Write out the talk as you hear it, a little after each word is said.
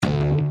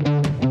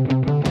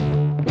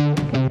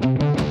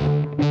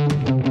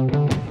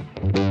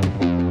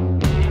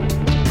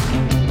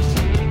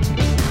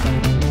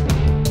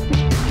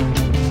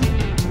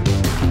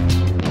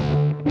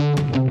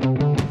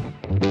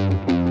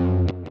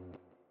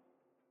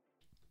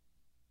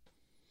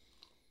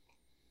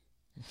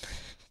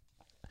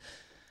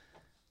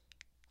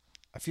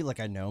feel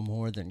like I know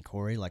more than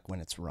Cory, like when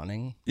it's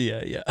running.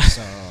 Yeah, yeah.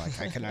 So like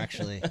I can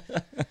actually,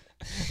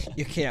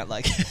 you can't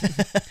like.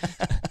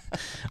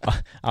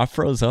 I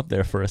froze up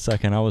there for a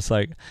second. I was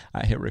like,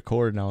 I hit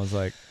record and I was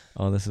like,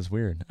 oh, this is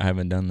weird. I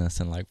haven't done this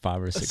in like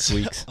 5 or 6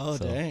 weeks. Oh,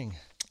 so, dang.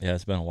 Yeah,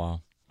 it's been a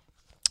while.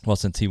 Well,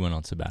 since he went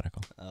on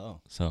sabbatical. Oh.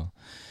 So,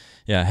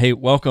 yeah. Hey,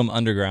 welcome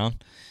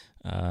Underground.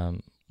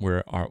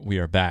 We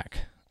are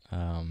back.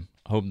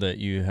 Hope that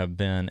you have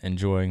been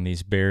enjoying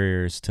these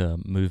barriers to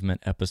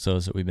movement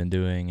episodes that we've been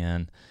doing,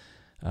 and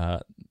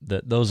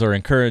that those are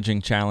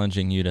encouraging,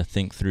 challenging you to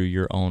think through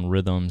your own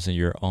rhythms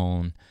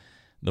and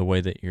the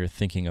way that you're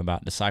thinking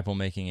about disciple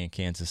making in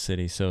Kansas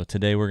City. So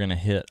today we're going to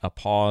hit a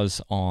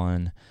pause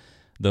on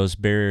those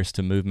barriers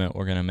to movement.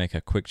 We're going to make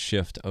a quick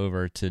shift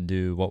over to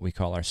do what we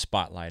call our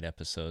spotlight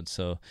episodes.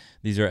 So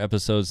these are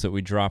episodes that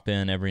we drop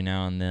in every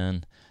now and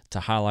then to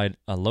highlight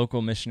a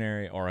local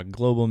missionary or a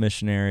global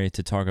missionary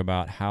to talk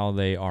about how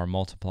they are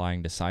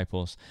multiplying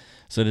disciples.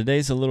 So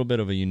today's a little bit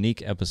of a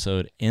unique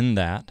episode in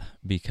that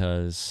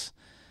because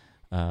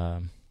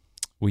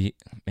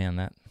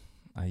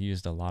I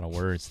used a lot of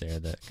words there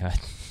that got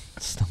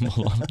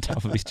stumbled on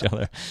top of each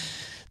other.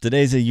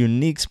 Today's a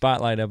unique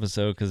spotlight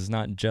episode because it's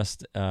not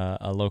just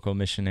a local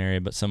missionary,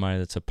 but somebody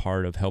that's a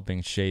part of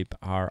helping shape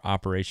our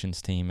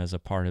operations team as a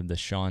part of the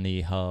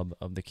Shawnee hub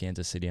of the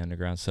Kansas City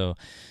Underground. So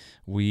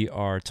we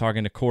are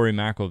talking to Cory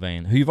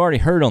McElvain, who you've already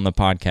heard on the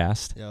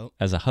podcast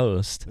as a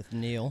host. With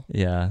Neil.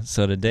 Yeah.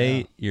 So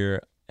today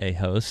you're a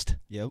host.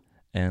 Yep.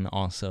 And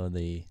also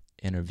the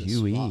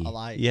interviewee. The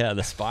spotlight. Yeah,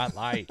 the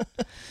spotlight.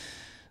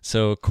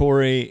 So,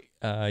 Cory,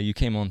 you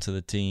came onto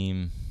the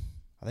team.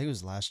 I think it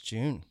was last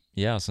June.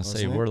 Yeah, I was going to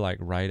say, we're like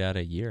right at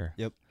a year.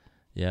 Yep.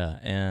 Yeah,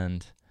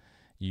 and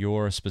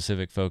your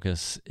specific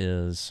focus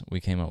is, we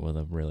came up with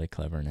a really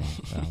clever name,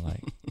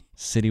 like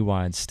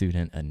Citywide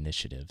Student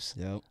Initiatives.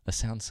 Yep. That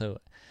sounds so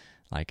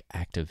like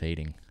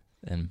activating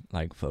and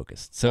like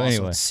focused. So also,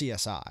 anyway. it's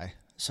CSI,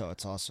 so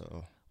it's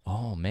also...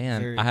 Oh,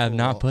 man, very I have cool.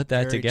 not put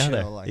that Very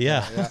together. Chill like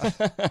yeah.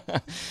 That, yeah.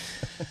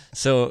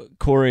 So,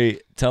 Cory,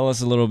 tell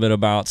us a little bit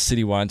about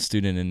Citywide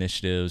Student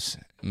Initiatives,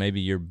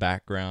 maybe your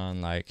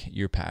background, like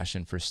your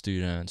passion for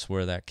students,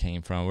 where that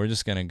came from. We're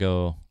just going to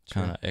go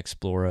kind of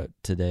explore it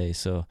today.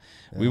 So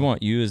we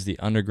want you as the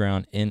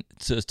underground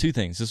so it's two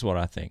things. This is what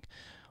I think.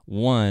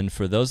 One,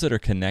 for those that are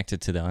connected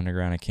to the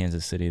underground in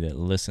Kansas City that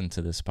listen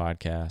to this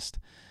podcast,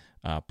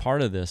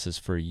 part of this is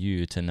for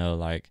you to know,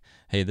 like,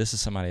 hey, this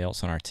is somebody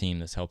else on our team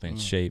that's helping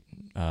shape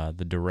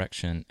the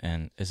direction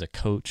and is a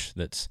coach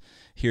that's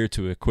here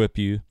to equip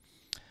you.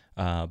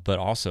 But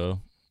also,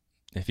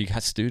 if you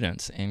got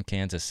students in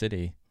Kansas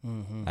City,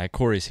 like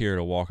Cory's here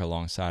to walk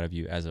alongside of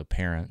you as a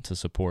parent to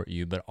support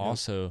you, but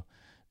also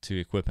to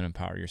equip and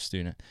empower your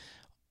student.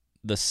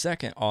 The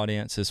second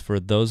audience is for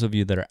those of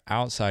you that are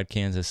outside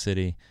Kansas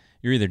City.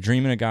 You're either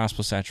dreaming of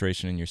gospel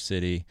saturation in your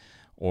city,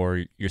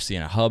 or you're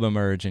seeing a hub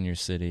emerge in your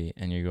city,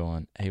 and you're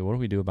going, hey, what do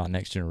we do about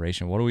next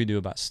generation? What do we do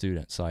about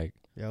students? Like,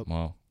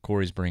 well,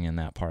 Cory's bringing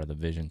that part of the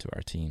vision to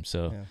our team.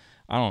 So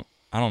I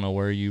don't know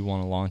where you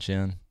want to launch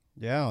in.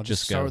 Yeah, I'll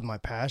just start with my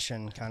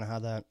passion, kind of how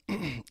that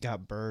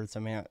got birthed. I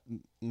mean,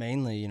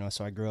 mainly,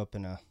 so I grew up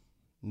in a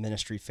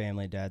ministry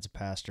family. Dad's a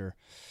pastor.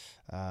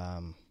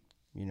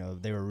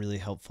 They were really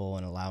helpful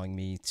in allowing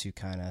me to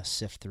kind of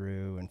sift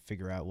through and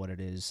figure out what it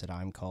is that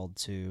I'm called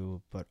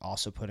to, but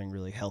also putting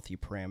really healthy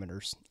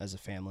parameters as a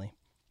family.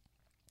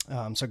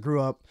 So I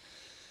grew up,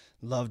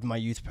 loved my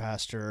youth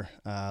pastor,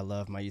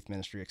 loved my youth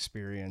ministry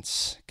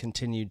experience,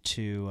 continued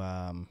to,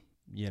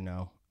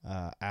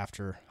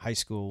 after high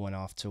school, went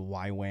off to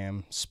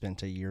YWAM,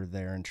 spent a year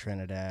there in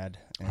Trinidad.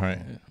 All right.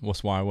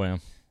 What's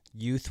YWAM?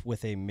 Youth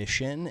with a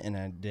Mission, and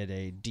I did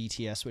a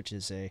DTS, which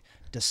is a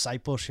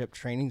discipleship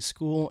training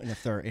school. And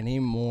if there are any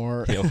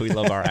more we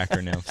love our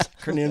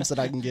acronyms that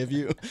I can give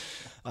you,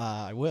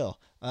 I will.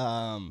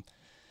 So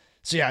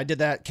yeah, I did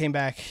that, came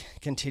back,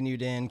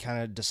 continued in,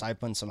 kind of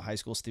discipling some high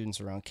school students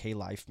around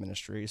K-Life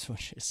Ministries,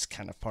 which is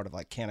kind of part of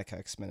like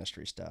Kanakuk's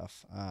ministry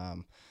stuff.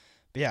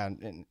 But yeah,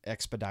 an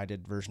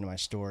expedited version of my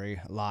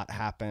story. A lot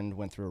happened,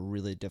 went through a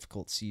really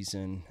difficult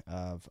season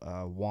of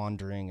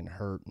wandering and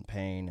hurt and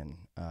pain,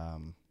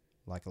 and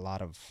like a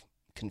lot of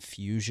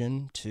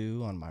confusion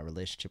too on my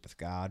relationship with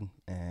God,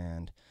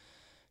 and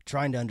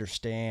trying to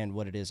understand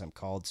what it is I'm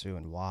called to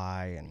and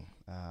why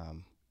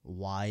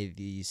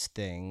these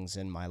things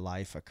in my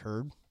life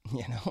occurred,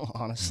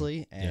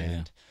 honestly.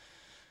 And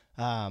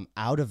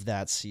out of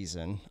that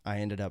season, I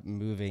ended up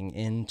moving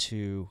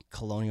into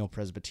Colonial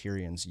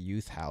Presbyterian's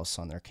youth house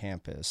on their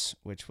campus,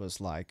 which was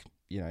like,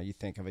 you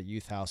think of a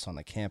youth house on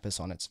the campus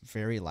on its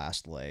very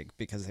last leg,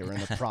 because they were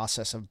in the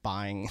process of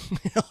buying,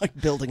 like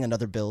building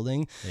another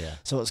building. Yeah.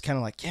 So it was kind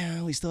of like,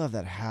 we still have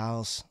that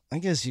house. I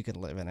guess you could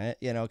live in it,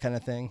 kind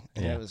of thing.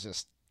 And it was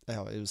just,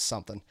 it was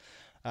something.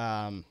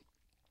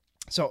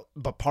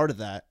 But part of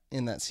that,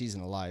 in that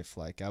season of life,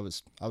 like I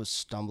was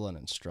stumbling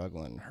and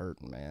struggling and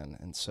hurting, man.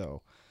 And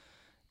so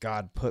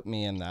God put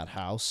me in that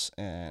house,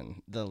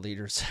 and the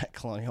leaders at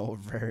Colonial were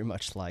very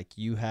much like,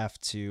 you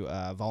have to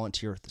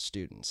volunteer with the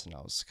students. And I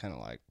was kind of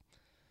like,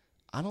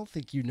 I don't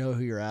think you know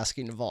who you're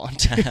asking to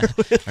volunteer.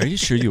 Are you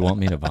sure you want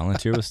me to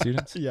volunteer with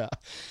students? Yeah.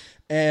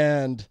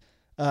 And,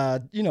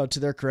 to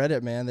their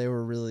credit, man, they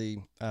were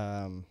really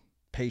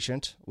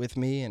patient with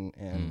me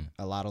and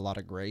allowed a lot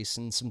of grace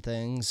in some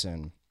things.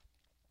 And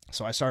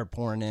so I started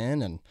pouring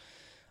in, and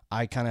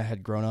I kind of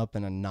had grown up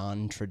in a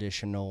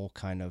non-traditional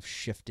kind of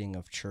shifting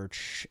of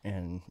church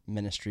and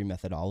ministry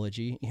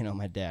methodology.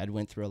 My dad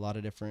went through a lot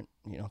of different,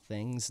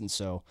 things. And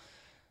so,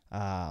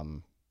 yeah,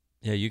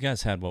 you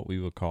guys had what we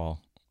would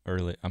call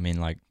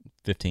like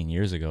 15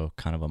 years ago,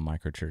 kind of a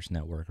microchurch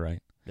network,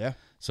 right? Yeah.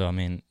 So, I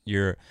mean,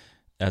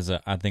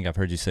 I think I've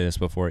heard you say this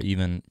before,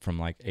 even from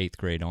like 8th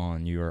grade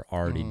on, you are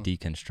already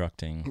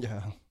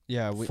deconstructing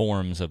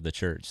forms of the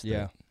church.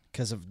 Yeah.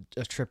 Because of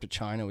a trip to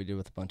China we did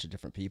with a bunch of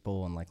different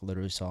people, and like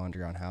literally saw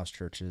underground house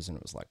churches, and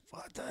it was like,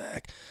 what the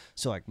heck?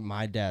 So like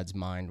my dad's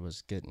mind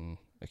was getting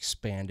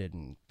expanded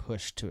and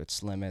pushed to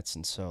its limits.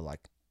 And so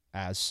like,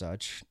 as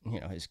such,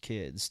 his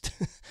kids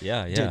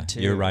did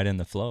too. You're right in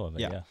the flow of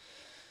it. Yeah.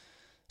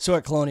 So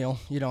at Colonial,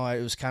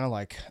 it was kind of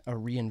like a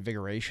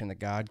reinvigoration that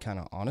God kind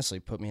of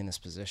honestly put me in this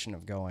position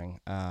of going,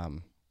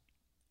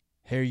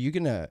 hey, are you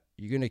gonna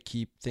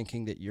keep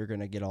thinking that you're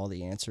gonna get all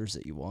the answers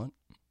that you want?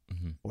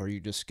 Or are you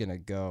just going to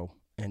go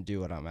and do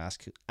what I'm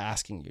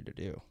asking you to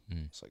do?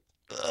 It's like,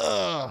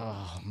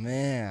 oh,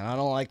 man, I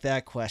don't like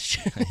that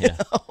question.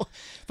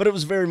 But it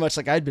was very much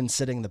like I'd been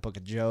sitting in the book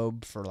of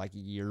Job for like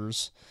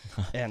years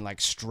and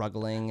like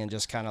struggling and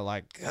just kind of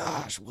like,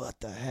 gosh, what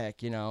the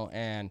heck,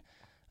 And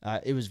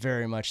it was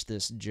very much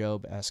this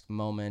Job-esque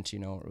moment,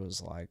 where it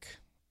was like,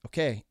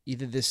 okay,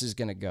 either this is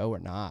going to go or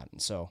not.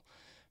 And so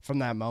from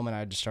that moment,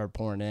 I just started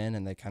pouring in,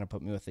 and they kind of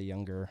put me with a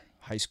younger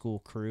high school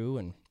crew,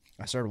 and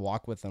I started to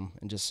walk with them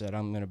and just said,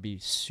 I'm going to be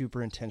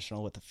super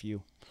intentional with a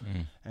few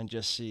and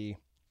just see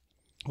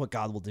what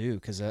God will do.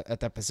 Because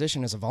at that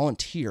position as a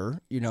volunteer,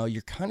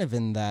 you're kind of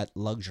in that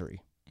luxury.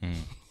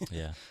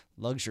 Yeah.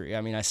 Luxury.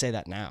 I mean, I say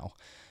that now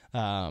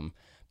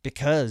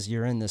because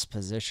you're in this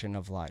position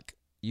of like,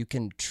 you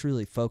can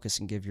truly focus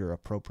and give your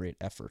appropriate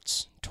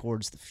efforts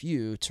towards the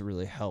few to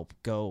really help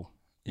go,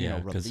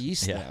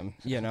 release them,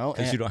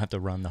 Because you don't have to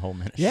run the whole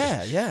ministry.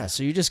 Yeah.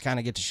 So you just kind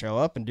of get to show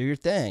up and do your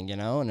thing,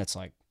 and it's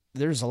like,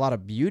 there's a lot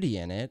of beauty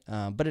in it,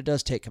 but it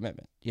does take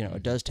commitment.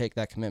 It does take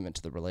that commitment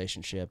to the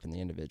relationship and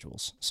the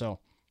individuals. So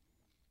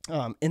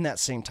in that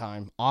same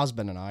time,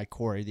 Osmond and I,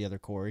 Cory, the other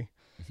Cory,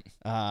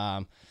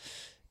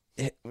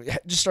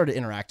 just started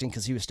interacting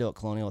because he was still at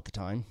Colonial at the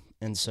time.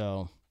 And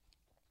so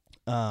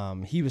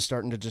he was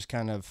starting to just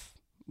kind of,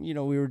 we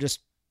were just,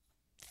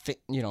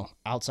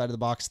 outside of the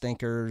box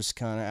thinkers,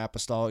 kind of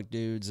apostolic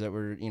dudes that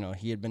were,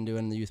 he had been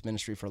doing the youth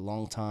ministry for a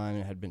long time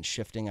and had been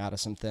shifting out of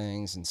some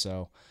things. And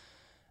so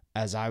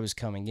as I was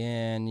coming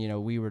in,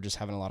 we were just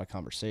having a lot of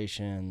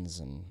conversations,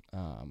 and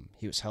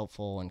he was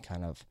helpful and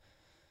kind of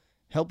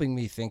helping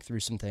me think through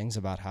some things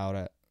about how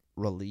to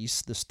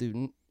release the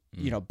student,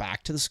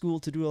 back to the school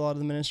to do a lot of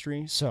the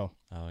ministry. So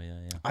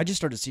I just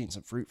started seeing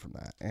some fruit from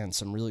that and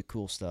some really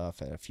cool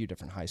stuff at a few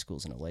different high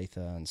schools in Olathe.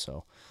 And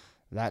so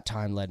that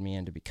time led me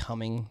into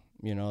becoming,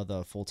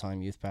 the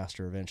full-time youth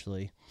pastor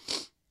eventually.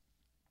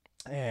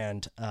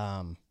 And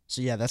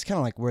that's kind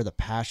of like where the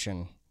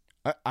passion,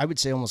 I would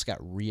say, almost got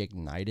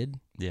reignited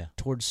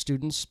towards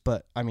students.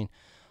 But I mean,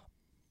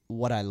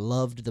 what I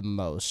loved the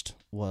most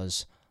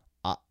was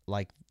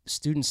like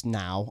students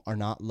now are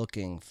not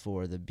looking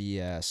for the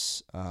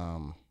BS,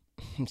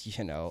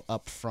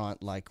 up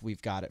front, like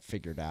we've got it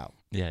figured out.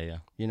 Yeah.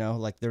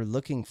 Like they're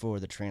looking for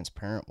the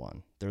transparent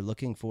one. They're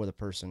looking for the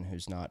person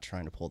who's not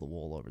trying to pull the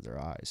wool over their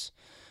eyes.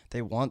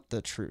 They want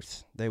the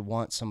truth. They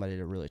want somebody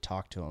to really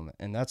talk to them.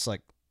 And that's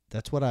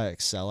what I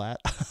excel at.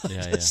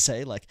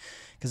 Say, like,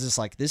 because it's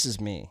like, this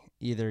is me.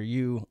 Either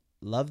you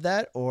love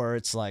that, or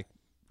it's like,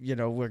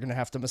 we're gonna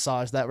have to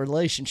massage that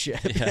relationship.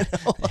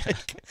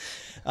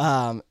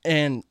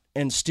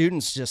 And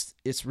students just,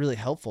 it's really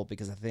helpful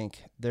because I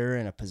think they're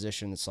in a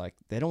position that's like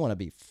they don't want to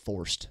be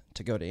forced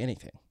to go to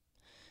anything,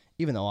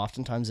 even though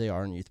oftentimes they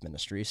are in youth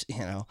ministries.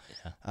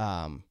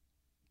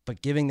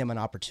 But giving them an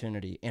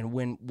opportunity, and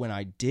when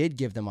I did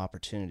give them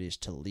opportunities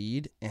to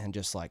lead and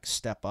just like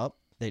step up,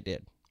 they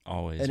did.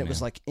 Always. And it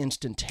was like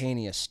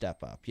instantaneous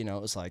step up, it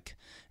was like,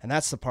 and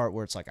that's the part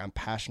where it's like, I'm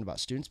passionate about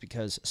students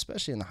because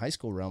especially in the high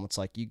school realm, it's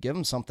like you give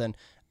them something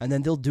and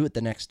then they'll do it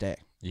the next day.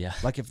 Yeah.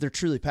 Like if they're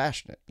truly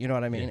passionate, you know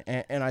what I mean?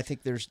 Yeah. And I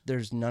think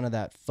there's none of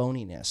that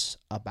phoniness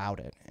about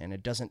it. And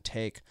it doesn't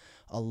take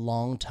a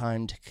long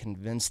time to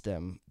convince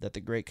them that the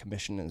Great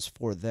Commission is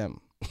for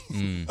them.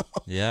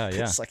 Yeah.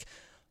 It's like,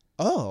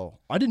 oh,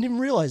 I didn't even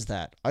realize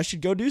that. I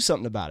should go do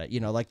something about it.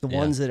 Like the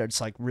ones that it's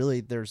like really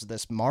there's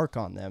this mark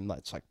on them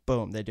that's like,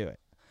 boom, they do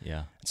it.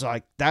 Yeah. So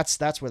like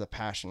that's where the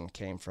passion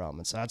came from.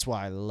 And so that's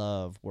why I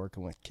love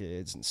working with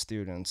kids and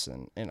students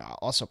and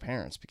also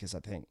parents, because I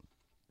think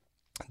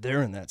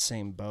they're in that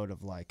same boat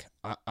of like,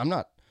 I'm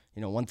not,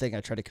 one thing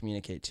I try to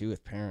communicate too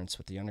with parents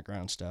with the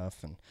underground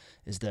stuff and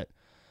is that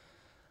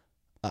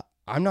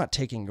I'm not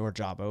taking your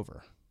job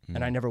over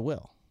and I never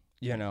will,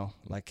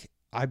 like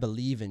I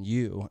believe in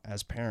you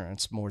as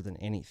parents more than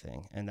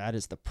anything, and that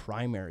is the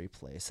primary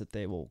place that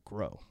they will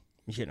grow,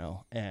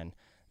 and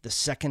the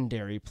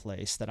secondary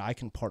place that I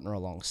can partner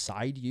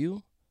alongside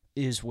you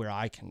is where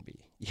I can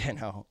be,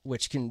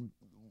 which can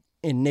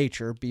in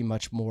nature be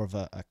much more of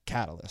a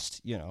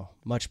catalyst,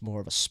 much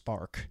more of a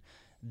spark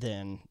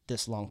than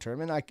this long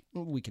term. And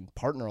we can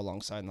partner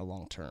alongside in the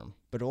long term,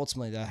 but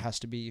ultimately that has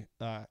to be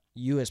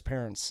you as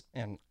parents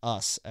and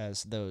us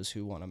as those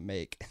who want to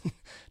make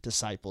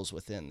disciples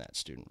within that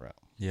student realm.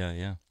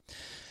 Yeah.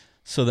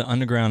 So the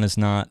underground is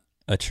not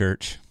a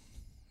church.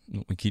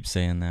 We keep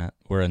saying that.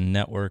 We're a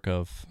network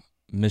of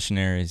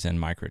missionaries and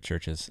micro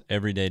churches,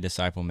 everyday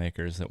disciple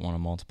makers that want to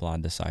multiply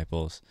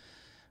disciples.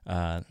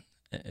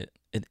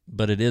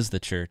 But it is the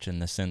church in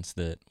the sense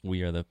that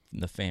we are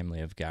the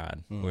family of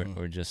God. Mm-hmm.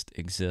 We're just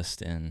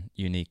exist in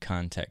unique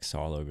contexts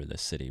all over the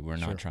city. We're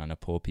not trying to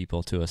pull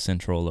people to a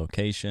central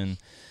location.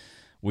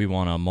 We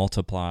want to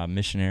multiply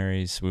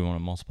missionaries. We want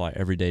to multiply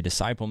everyday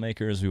disciple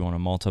makers. We want to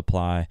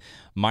multiply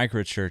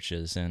micro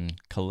churches and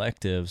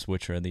collectives,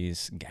 which are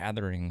these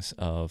gatherings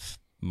of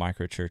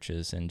micro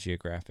churches in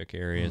geographic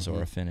areas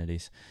or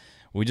affinities.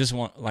 We just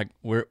want,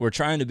 we're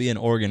trying to be an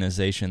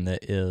organization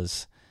that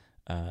is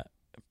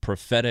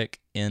prophetic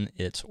in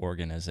its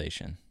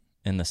organization,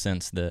 in the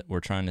sense that we're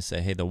trying to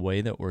say, hey, the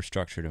way that we're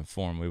structured and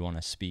formed, we want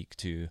to speak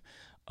to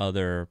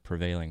other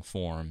prevailing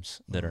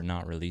forms that are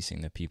not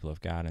releasing the people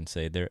of God, and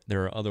say there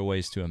are other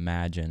ways to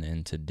imagine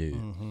and to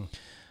do.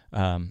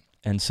 And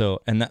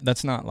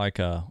that's not like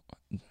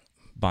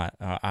but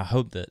I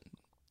hope that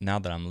now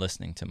that I'm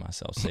listening to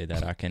myself say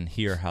that, I can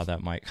hear how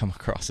that might come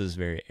across as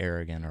very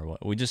arrogant or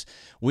what.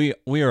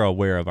 We are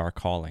aware of our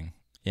calling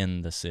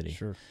in the city.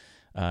 Sure.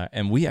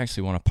 And we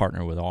actually want to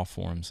partner with all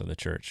forms of the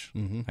church.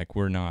 Mm-hmm. Like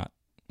we're not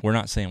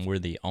saying we're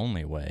the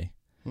only way.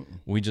 Mm-mm.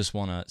 We just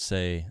want to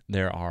say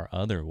there are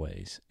other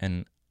ways.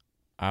 And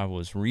I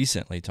was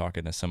recently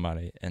talking to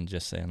somebody and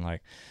just saying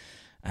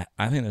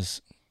I think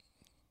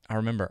I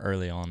remember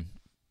early on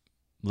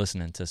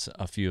listening to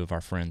a few of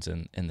our friends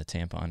in the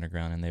Tampa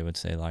Underground, and they would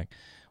say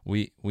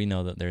we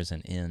know that there's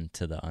an end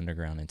to the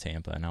underground in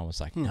Tampa. And I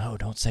was like, no,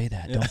 don't say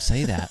that. Don't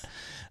say that.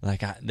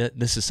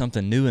 This is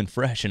something new and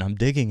fresh, and I'm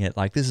digging it.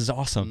 This is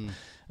awesome.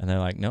 And they're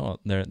like, no,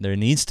 there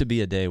needs to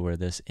be a day where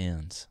this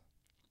ends.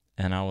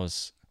 And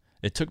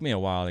it took me a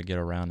while to get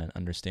around and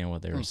understand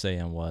what they were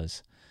saying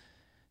was,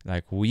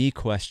 we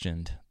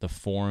questioned the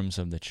forms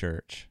of the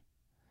church,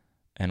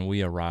 and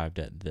we arrived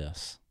at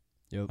this.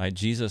 Yep.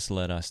 Jesus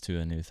led us to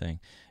a new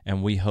thing.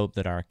 And we hope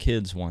that our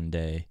kids one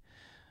day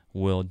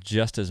will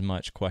just as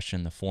much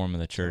question the form of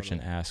the church and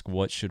ask,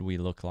 what should we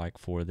look like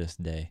for this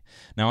day?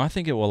 Now, I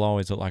think it will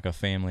always look like a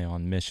family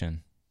on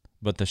mission,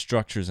 but the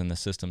structures and the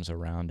systems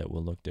around it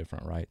will look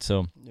different, right?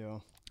 So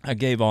I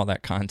gave all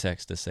that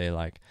context to say,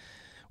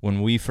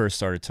 when we first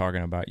started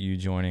talking about you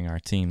joining our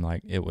team,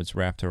 it was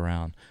wrapped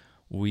around,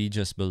 we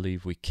just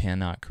believe we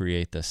cannot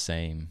create the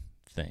same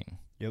thing.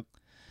 Yep.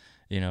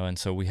 And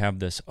so we have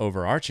this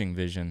overarching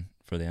vision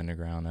for the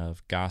underground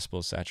of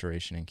gospel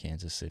saturation in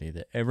Kansas City,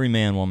 that every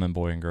man, woman,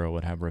 boy, and girl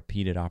would have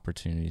repeated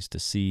opportunities to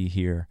see,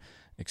 hear,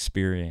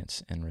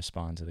 experience, and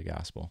respond to the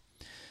gospel.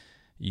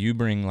 You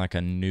bring a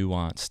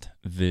nuanced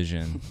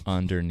vision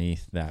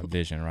underneath that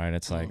vision, right?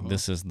 It's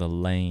this is the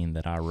lane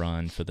that I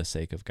run for the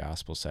sake of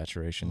gospel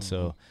saturation.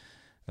 So,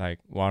 why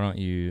don't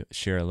you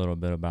share a little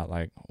bit about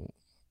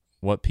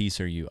what piece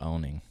are you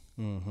owning?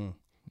 Mm-hmm.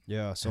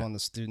 Yeah. So on the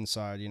student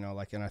side,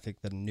 and I think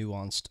the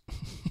nuanced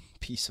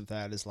piece of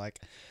that is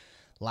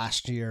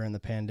last year in the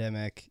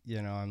pandemic,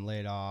 I'm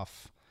laid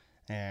off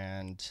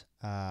and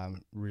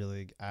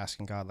really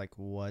asking God,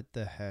 what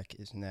the heck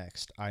is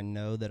next? I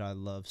know that I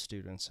love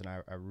students and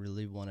I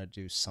really want to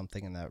do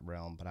something in that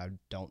realm, but I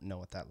don't know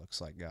what that looks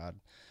like, God.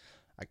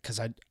 Because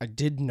I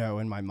did know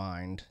in my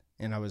mind,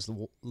 and I was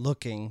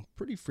looking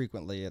pretty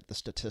frequently at the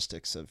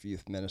statistics of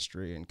youth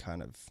ministry and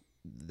kind of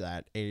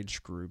that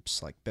age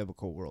group's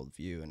biblical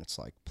worldview, and it's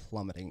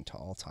plummeting to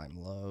all-time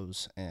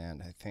lows.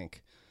 And I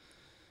think,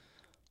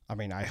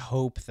 I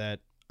hope that,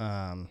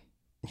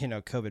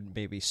 COVID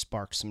maybe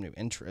sparked some new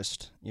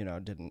interest,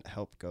 didn't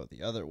help go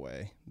the other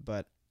way,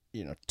 but,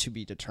 to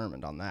be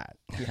determined on that,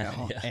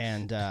 Yeah.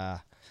 And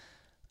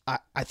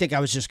I think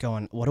I was just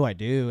going, what do I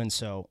do? And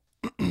so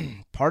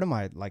part of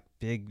my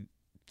big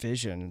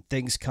vision,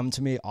 things come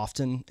to me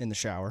often in the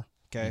shower.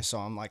 Okay. Mm-hmm. So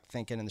I'm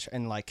thinking in the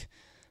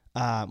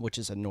and which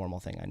is a normal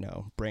thing. I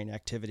know, brain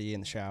activity in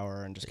the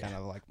shower and just kind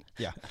of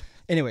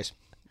anyways,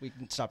 we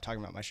can stop talking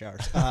about my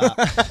showers.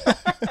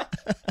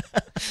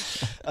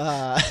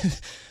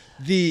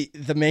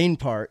 The main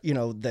part,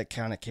 that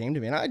kind of came to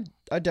me, and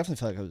I definitely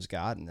felt like it was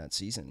God in that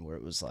season, where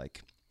it was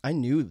I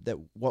knew that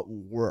what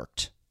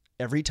worked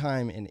every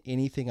time in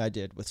anything I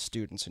did with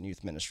students in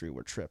youth ministry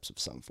were trips of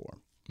some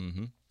form.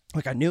 Mm-hmm.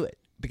 I knew it,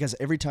 because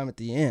every time at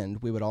the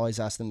end, we would always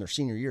ask them their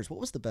senior years, what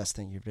was the best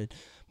thing you did?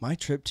 My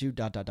trip to ...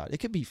 It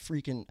could be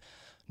freaking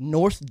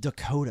North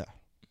Dakota.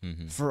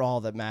 Mm-hmm. For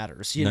all that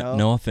matters,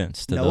 No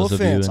offense to no those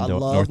offense. of you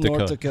in I love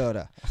North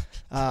Dakota.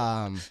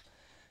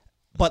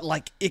 But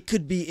like it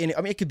could be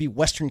it could be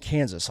Western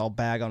Kansas. I'll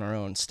bag on our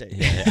own state.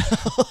 Yeah.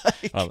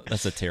 Like, oh,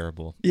 that's a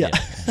terrible. Yeah.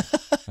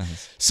 Yeah.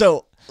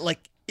 So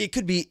like it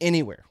could be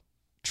anywhere,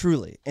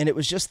 truly. And it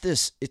was just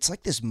it's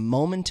like this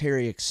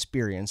momentary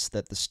experience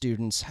that the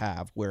students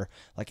have where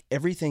like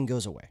everything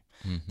goes away.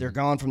 Mm-hmm. They're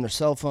gone from their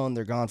cell phone.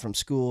 They're gone from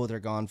school. They're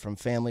gone from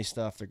family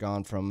stuff. They're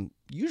gone from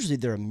usually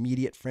their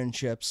immediate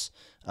friendships.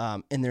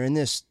 And they're in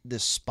this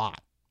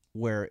spot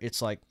where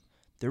it's like,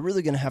 they're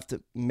really going to have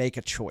to make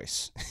a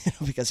choice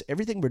because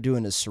everything we're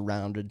doing is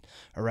surrounded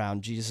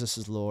around Jesus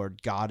is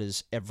Lord, God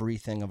is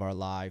everything of our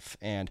life,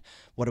 and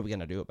what are we going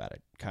to do about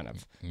it kind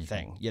of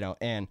thing,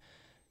 and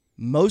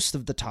most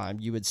of the time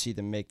you would see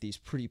them make these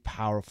pretty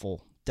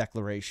powerful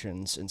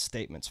declarations and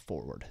statements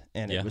forward,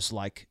 and it was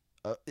like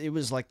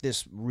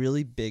this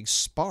really big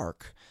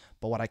spark,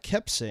 but what I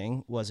kept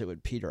seeing was it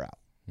would peter out,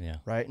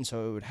 right, and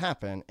so it would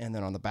happen, and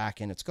then on the back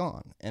end it's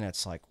gone, and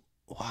it's like,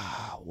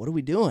 wow, what are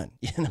we doing,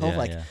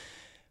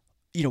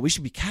 we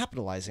should be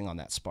capitalizing on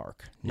that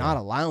spark, not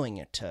allowing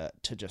it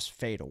to just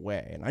fade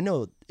away. And I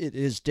know it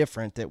is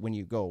different that when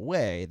you go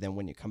away than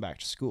when you come back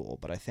to school.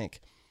 But I think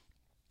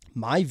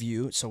my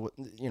view, so,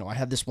 I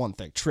had this one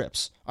thing,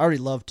 trips. I already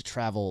love to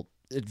travel,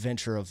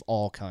 adventure of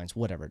all kinds,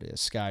 whatever it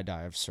is,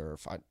 skydive,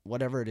 surf,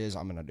 whatever it is,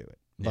 I'm going to do it.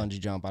 Bungee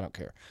jump, I don't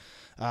care.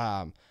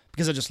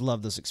 Because I just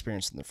love those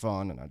experiences and they're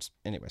fun. And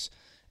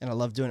and I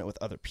love doing it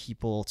with other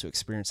people to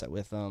experience that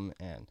with them.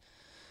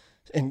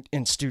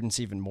 And students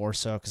even more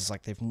so because it's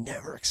like they've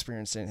never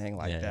experienced anything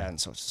like that.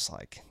 And so it's just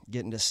like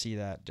getting to see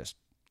that just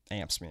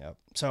amps me up.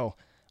 So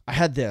I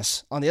had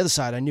this. On the other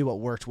side, I knew what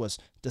worked was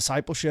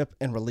discipleship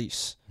and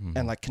release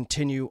and like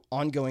continue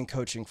ongoing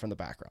coaching from the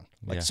background.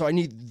 So I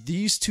need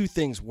these two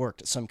things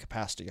worked at some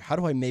capacity. How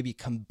do I maybe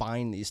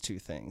combine these two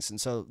things?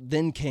 And so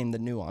then came the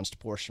nuanced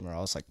portion where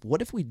I was like,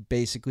 what if we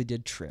basically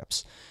did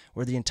trips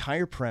where the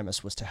entire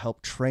premise was to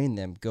help train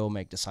them go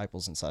make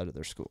disciples inside of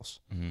their schools?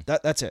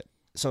 That's it.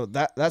 So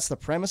that's the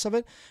premise of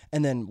it.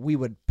 And then we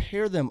would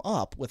pair them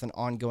up with an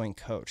ongoing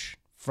coach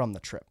from the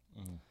trip,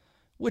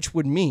 which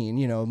would mean,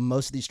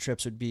 most of these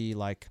trips would be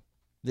like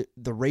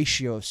the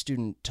ratio of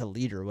student to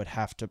leader would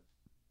have to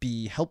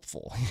be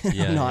helpful,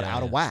 not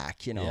out of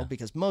whack,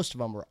 because most of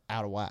them were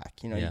out of whack.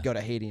 You go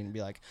to Haiti and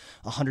be like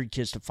 100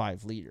 kids to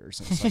 5 leaders.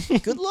 And it's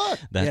like, good luck.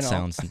 That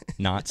sounds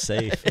not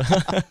safe.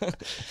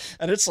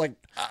 And it's like,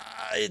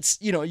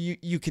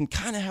 you can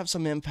kind of have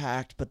some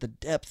impact, but the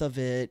depth of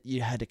it,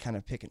 you had to kind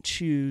of pick and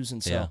choose.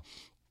 And so,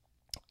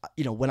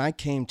 when I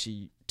came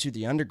to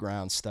the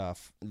underground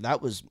stuff,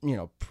 that was,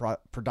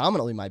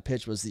 predominantly my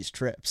pitch was these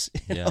trips,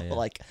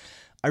 like,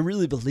 I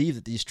really believe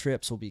that these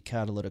trips will be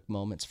catalytic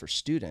moments for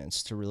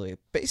students to really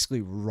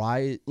basically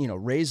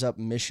raise up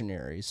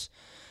missionaries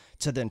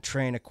to then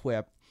train,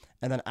 equip,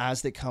 and then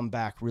as they come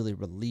back, really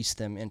release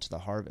them into the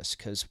harvest.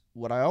 Because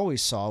what I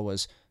always saw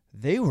was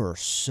they were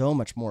so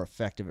much more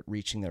effective at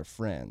reaching their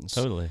friends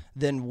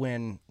than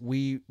when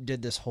we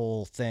did this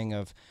whole thing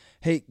of,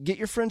 hey, get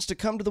your friends to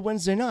come to the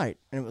Wednesday night.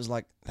 And it was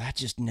like, that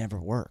just never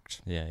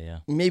worked.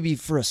 Maybe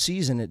for a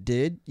season it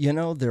did.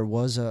 There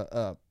was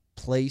a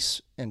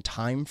place and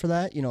time for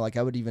that, like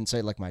I would even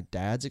say like my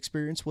dad's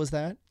experience was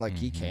that, like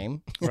he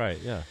came,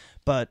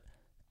 but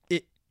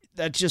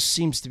that just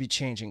seems to be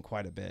changing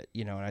quite a bit,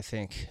 and I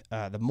think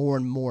the more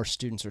and more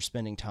students are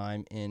spending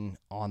time in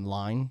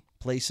online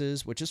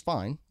places, which is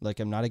fine,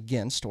 like I'm not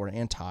against or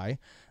anti,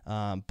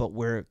 but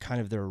where kind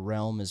of their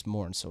realm is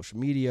more in social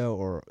media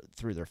or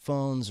through their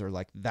phones, or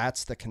like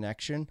that's the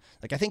connection.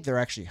 Like I think they're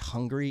actually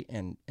hungry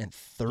and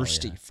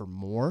thirsty for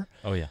more.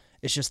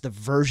 It's just the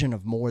version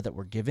of more that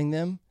we're giving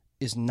them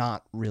is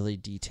not really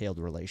detailed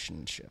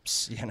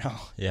relationships,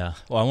 Yeah.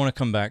 Well, I want to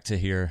come back to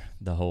here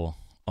the whole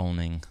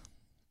owning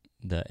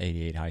the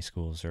 88 high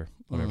schools or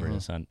whatever it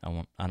is. I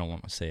don't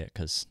want to say it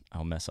because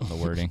I'll mess up the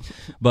wording.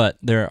 But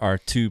there are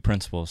 2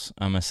 principles.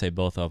 I'm going to say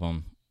both of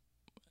them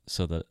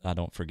so that I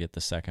don't forget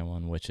the second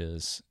one, which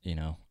is,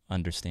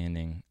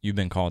 understanding you've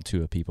been called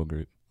to a people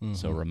group.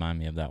 So remind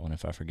me of that one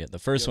if I forget. The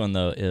first one,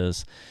 though,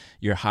 is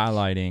you're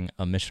highlighting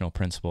a missional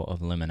principle of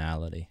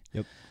liminality.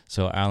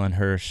 So Alan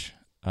Hirsch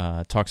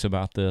talks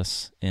about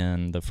this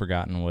in The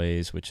Forgotten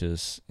Ways, which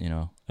is,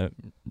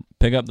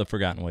 pick up The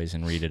Forgotten Ways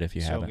and read it if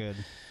you haven't. Good.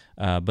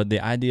 But the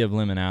idea of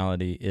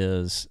liminality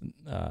is,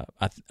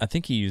 I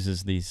think he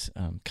uses these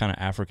kind of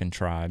African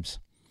tribes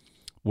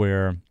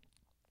where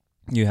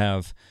you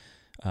have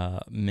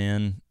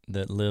men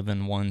that live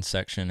in one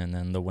section and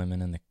then the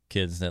women and the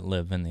kids that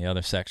live in the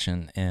other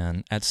section.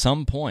 And at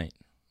some point,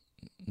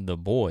 the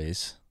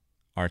boys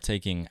are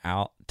taken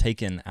out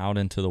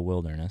into the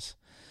wilderness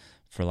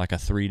for like a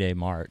 3-day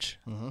march,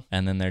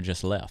 and then they're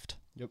just left.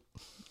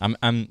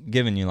 I'm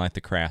giving you like the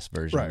crass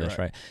version of this,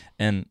 right?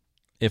 And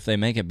if they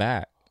make it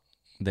back,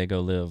 they go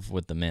live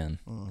with the men.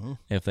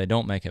 If they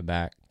don't make it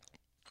back,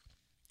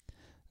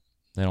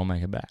 they don't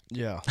make it back.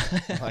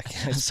 Like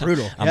it's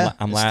brutal.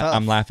 I'm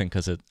laughing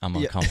because I'm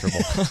uncomfortable.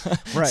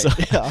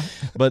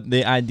 But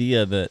the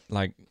idea that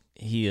like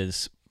he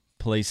is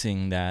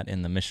placing that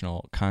in the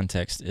missional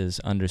context is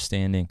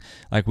understanding,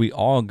 like, we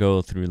all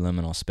go through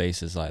liminal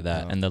spaces like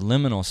that. And the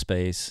liminal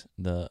space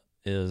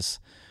is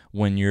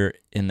when you're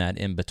in that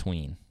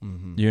in-between.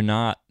 Mm-hmm. You're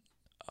not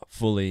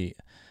fully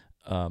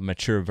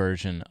mature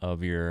version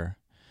of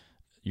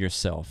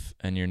yourself,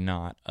 and you're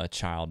not a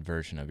child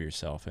version of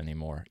yourself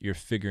anymore. You're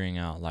figuring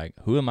out, like,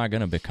 who am I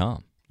going to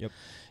become? Yep.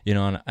 You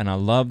know, and I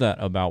love that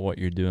about what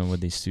you're doing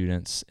with these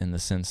students, in the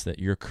sense that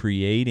you're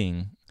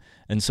creating.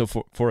 And so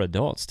for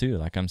adults too,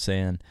 like I'm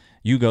saying,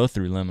 you go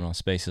through liminal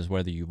spaces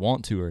whether you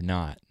want to or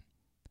not.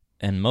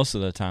 And most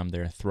of the time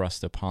they're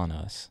thrust upon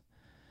us.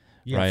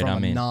 Yeah, right?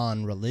 From a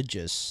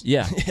non-religious.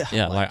 Yeah.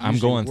 Like I'm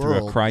going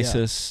through a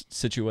crisis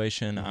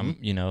situation.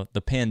 Mm-hmm.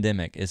 The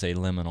pandemic is a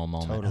liminal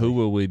moment. Totally. Who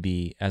will we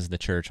be as the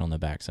church on the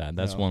backside?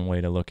 That's one way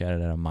to look at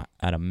it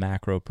at a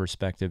macro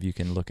perspective. You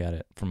can look at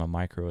it from a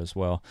micro as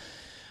well.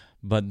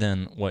 But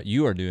then what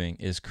you are doing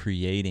is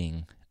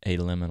creating a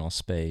liminal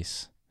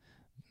space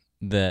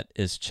that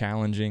is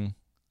challenging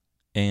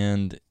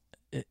and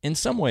in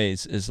some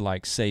ways is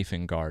like safe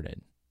and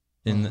guarded.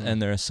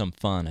 And there is some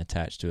fun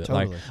attached to it.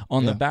 Totally. Like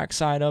on the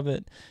backside of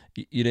it,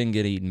 you didn't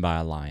get eaten by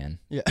a lion.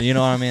 Yeah. You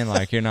know what I mean?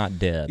 Like you're not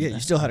dead. Yeah,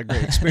 you still had a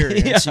great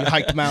experience. You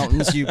hiked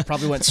mountains. You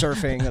probably went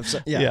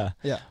surfing.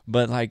 Yeah.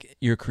 But like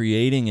you're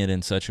creating it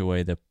in such a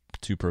way that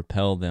to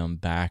propel them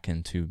back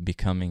into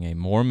becoming a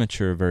more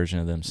mature version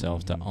of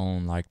themselves, to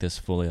own like this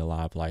fully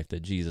alive life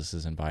that Jesus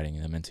is inviting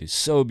them into.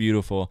 So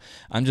beautiful.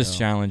 I'm just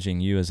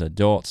challenging you as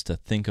adults to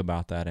think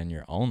about that in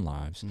your own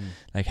lives.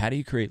 Like, how do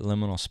you create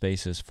liminal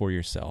spaces for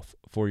yourself,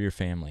 for your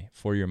family,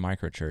 for your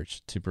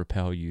microchurch, to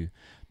propel you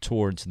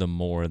towards the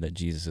more that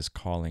Jesus is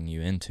calling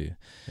you into?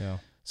 Yeah.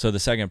 So the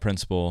second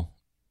principle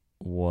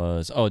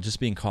was just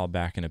being called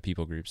back into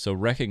people groups. So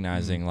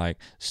recognizing like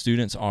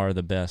students are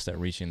the best at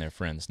reaching their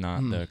friends,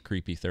 not the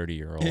creepy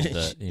 30-year-old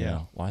that you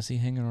know, why is he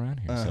hanging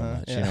around here so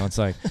much? You know, it's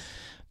like,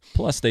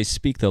 plus they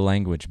speak the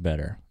language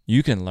better.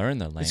 You can learn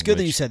the language. It's good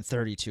that you said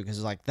 32,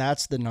 because like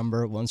that's the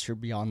number. Once you're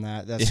beyond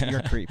that,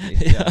 you're creepy.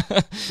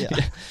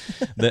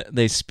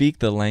 They speak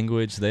the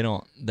language.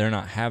 They're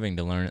not having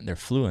to learn it. They're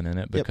fluent in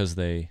it because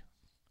they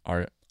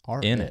are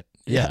in it.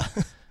 Yeah.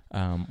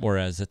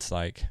 Whereas it's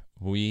like,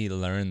 we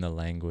learn the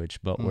language,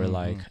 but we're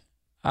like,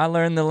 I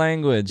learned the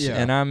language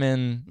and I'm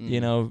in,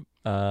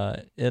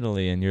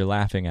 Italy, and you're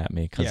laughing at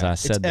me because I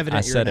said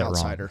it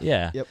wrong.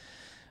 Yeah. Yep.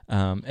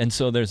 And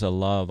so there's a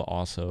love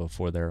also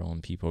for their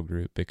own people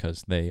group,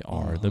 because they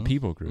are the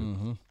people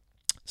group.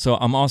 So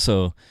I'm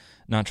also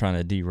not trying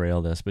to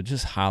derail this, but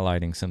just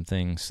highlighting some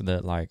things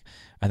that, like,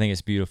 I think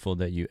it's beautiful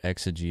that you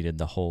exegeted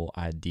the whole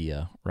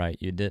idea, right?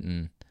 You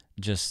didn't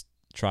just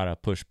try to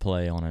push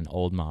play on an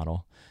old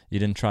model. You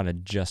didn't try to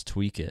just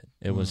tweak it.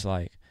 It was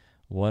like,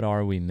 what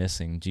are we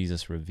missing?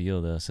 Jesus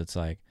revealed us. It's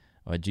like,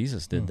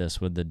 Jesus did this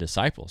with the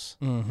disciples.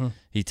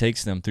 He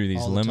takes them through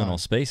these liminal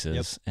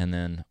spaces, and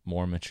then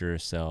more mature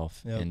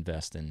self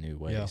invest in new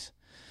ways.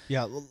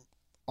 Yeah.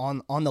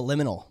 On the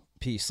liminal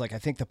piece, like I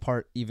think the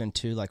part even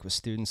too, like with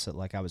students that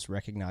like I was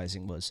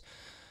recognizing was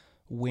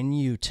when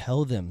you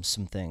tell them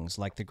some things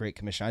like the Great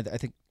Commission. I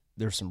think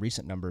there's some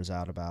recent numbers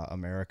out about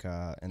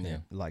America and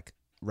the like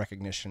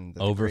recognition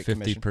that over the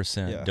Great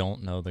 50%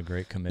 don't know the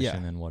Great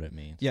Commission and what it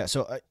means. Yeah.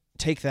 So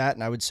take that,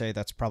 and I would say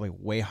that's probably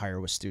way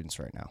higher with students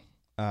right now.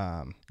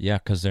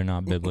 Because they're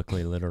not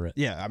biblically literate.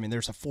 Yeah, I mean,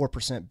 there's a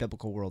 4%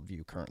 biblical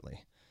worldview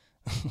currently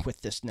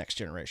with this next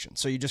generation.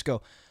 So you just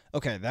go,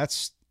 okay,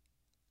 that's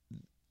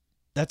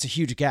a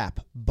huge gap,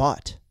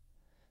 but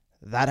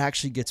that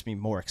actually gets me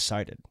more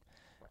excited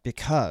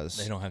because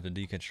they don't have to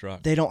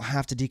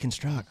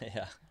deconstruct.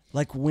 Yeah.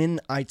 Like when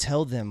I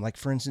tell them, like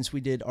for instance, we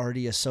did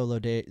already a solo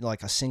day,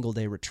 like a single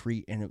day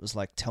retreat, and it was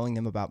like telling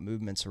them about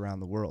movements around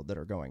the world that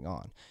are going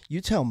on. You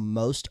tell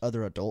most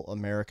other adult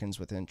Americans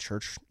within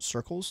church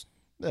circles,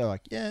 they're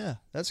like, yeah,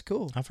 that's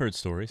cool. I've heard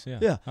stories.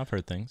 Yeah. I've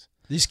heard things.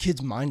 These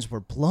kids' minds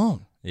were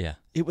blown. Yeah.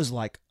 It was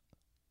like,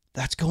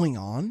 that's going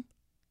on?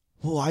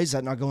 Well, why is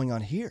that not going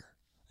on here?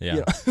 Yeah. You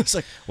know? It's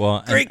like,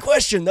 great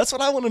question. That's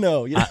what I want to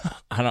know. You know?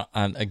 I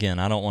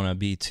don't want to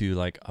be too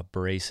like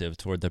abrasive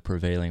toward the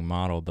prevailing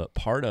model, but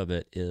part of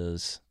it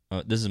is,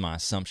 this is my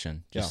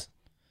assumption, just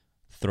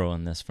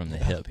throwing this from the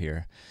hip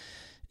here,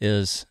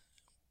 is,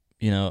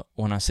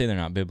 when I say they're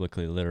not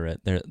biblically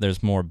literate,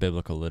 there's more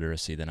biblical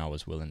literacy than I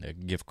was willing to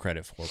give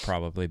credit for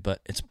probably,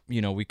 but it's,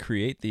 we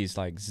create these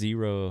like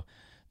 0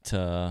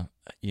 to,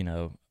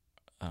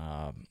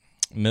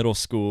 middle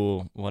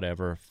school,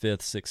 whatever, 5th,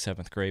 6th,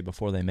 7th grade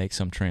before they make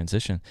some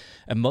transition.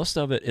 And most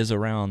of it is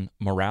around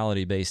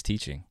morality-based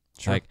teaching.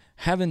 Sure. Like,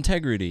 have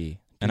integrity,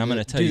 and I'm going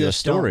to tell you a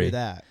story. Don't do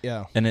that.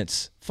 Yeah. And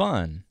it's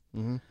fun.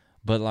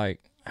 But,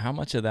 like, how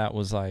much of that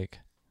was, like,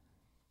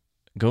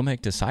 go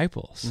make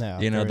disciples? No,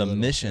 the little,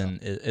 mission,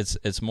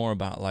 it's more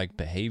about, like,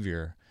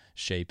 behavior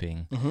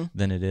shaping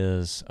than it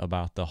is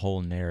about the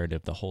whole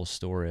narrative, the whole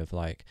story of,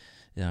 like,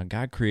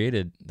 God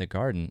created the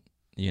garden,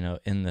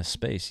 in this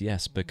space,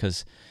 yes,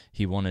 because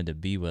he wanted to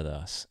be with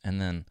us. And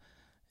then,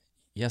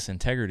 yes,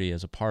 integrity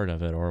is a part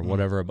of it, or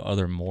whatever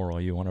other moral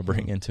you want to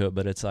bring into it,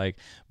 but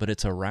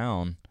it's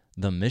around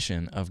the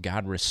mission of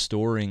God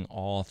restoring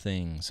all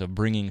things, of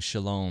bringing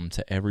shalom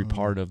to every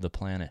part of the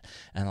planet.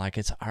 And like,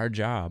 it's our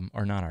job,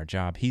 or not our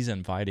job, he's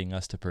inviting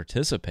us to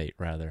participate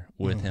rather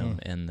with him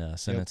in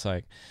this. And it's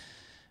like,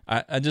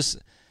 I just,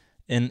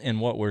 in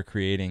what we're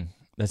creating,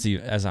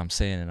 as I'm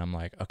saying it, I'm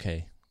like,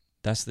 okay,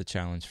 that's the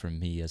challenge for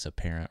me as a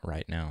parent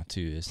right now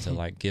too, is to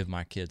like give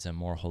my kids a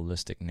more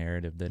holistic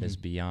narrative that is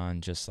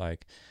beyond just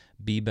like,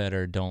 be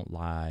better, don't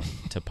lie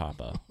to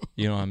Papa.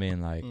 You know what I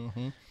mean? Like,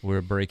 we're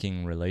a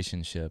breaking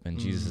relationship, and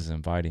Jesus is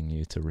inviting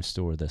you to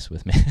restore this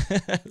with me.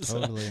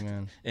 Totally,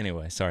 man.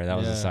 Anyway, sorry, that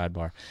was a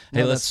sidebar.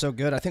 Hey, that's so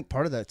good. I think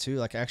part of that too,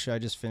 like actually I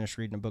just finished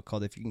reading a book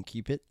called If You Can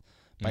Keep It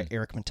by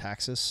Eric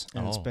Metaxas,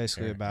 and it's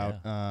basically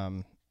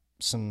about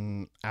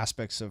some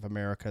aspects of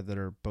America that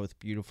are both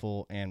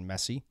beautiful and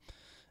messy,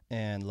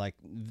 and like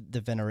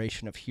the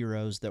veneration of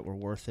heroes that were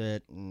worth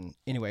it. And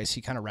anyways, he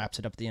kind of wraps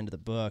it up at the end of the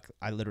book.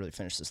 I literally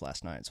finished this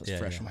last night, so it's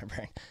fresh in my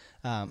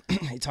brain.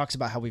 He talks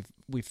about how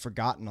we've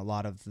forgotten a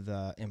lot of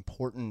the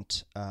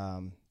important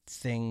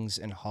things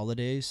and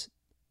holidays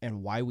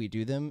and why we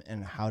do them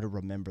and how to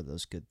remember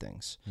those good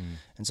things.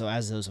 And so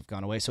as those have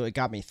gone away, so it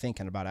got me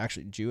thinking about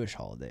actually Jewish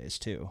holidays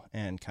too,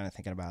 and kind of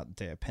thinking about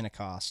Day of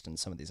Pentecost and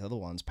some of these other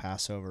ones,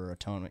 Passover,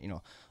 Atonement,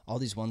 all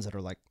these ones that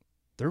are like,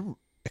 they're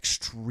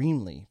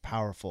extremely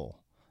powerful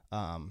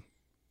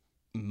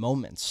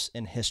moments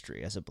in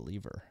history as a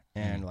believer.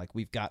 And like,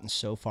 we've gotten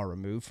so far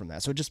removed from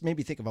that. So it just made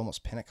me think of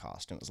almost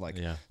Pentecost. And it was like,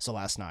 so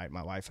last night,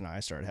 my wife and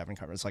I started having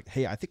conversations like,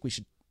 hey,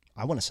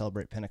 I want to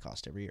celebrate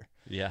Pentecost every year.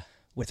 Yeah.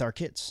 With our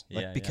kids.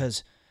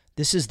 Because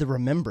this is the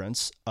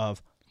remembrance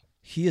of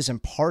he is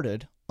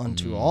imparted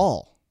unto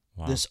all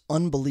this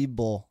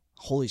unbelievable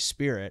Holy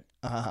Spirit,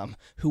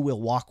 who will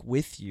walk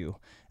with you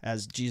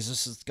as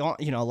Jesus is gone,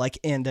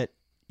 and that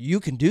you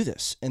can do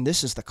this. And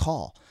this is the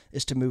call,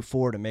 is to move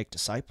forward and make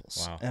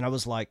disciples. Wow. And I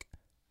was like,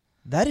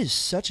 that is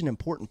such an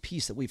important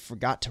piece that we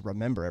forgot to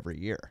remember every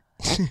year.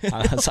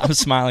 I'm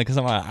smiling because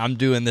I'm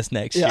doing this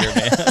next year,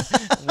 man.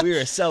 We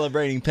are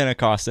celebrating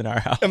Pentecost in our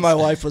house. And my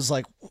wife was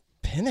like,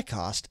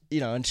 Pentecost,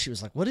 and she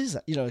was like, what is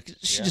that?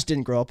 She just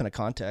didn't grow up in a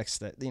context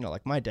that,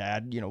 like my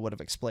dad, would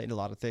have explained a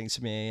lot of things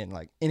to me. And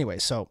like, anyway,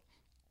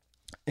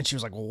 and she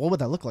was like, well, what would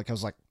that look like? I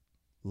was like,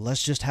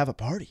 let's just have a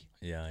party.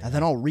 And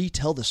then I'll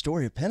retell the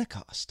story of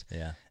Pentecost.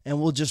 And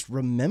we'll just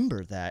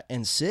remember that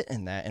and sit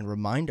in that and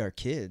remind our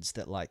kids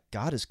that like,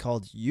 God has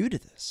called you to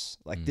this.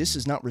 Like, this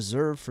is not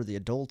reserved for the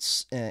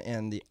adults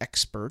and the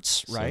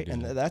experts, right?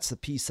 And that's the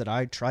piece that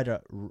I try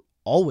to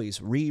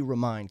always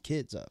remind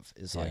kids of,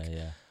 is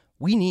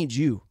we need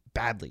you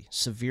badly,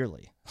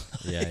 severely.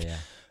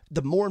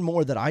 The more and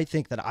more that I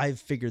think that I've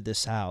figured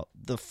this out,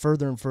 the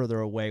further and further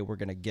away we're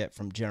going to get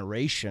from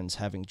generations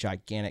having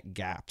gigantic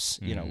gaps,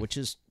 which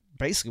is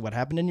basically what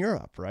happened in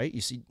Europe, right?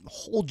 You see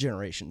whole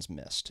generations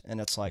missed,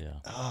 and it's like,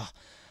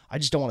 I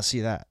just don't want to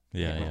see that.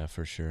 Yeah,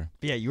 for sure.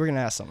 But yeah, you were going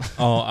to ask something.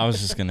 I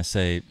was just going to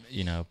say,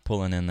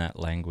 pulling in that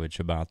language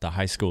about the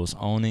high schools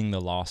owning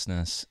the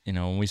lostness,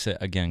 when we say,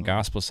 again,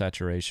 gospel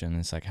saturation,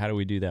 it's like, how do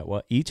we do that?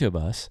 Well, each of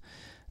us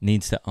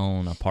needs to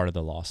own a part of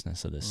the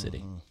lostness of the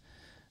city.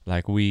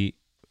 Like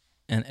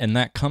and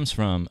that comes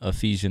from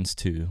Ephesians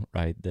 2,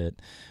 right? That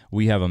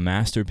we have a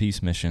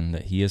masterpiece mission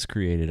that he has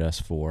created us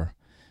for.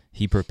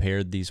 He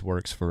prepared these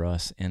works for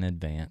us in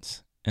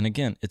advance. And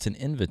again, it's an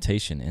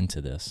invitation into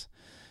this.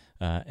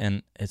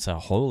 And it's a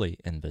holy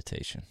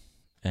invitation.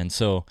 And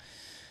so,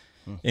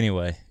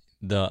 anyway,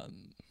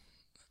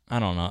 I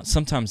don't know.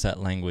 Sometimes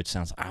that language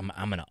sounds, I'm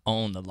going to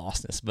own the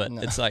lostness, but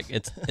it's like,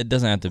 it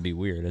doesn't have to be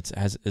weird.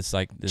 It's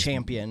like this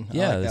champion.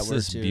 Yeah. It's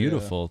this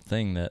beautiful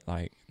thing that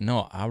like,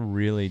 no, I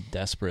really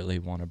desperately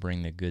want to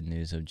bring the good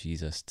news of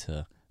Jesus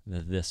to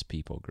this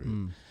people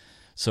group.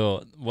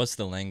 So what's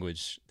the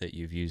language that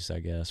you've used, I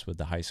guess, with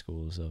the high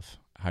schools of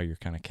how you're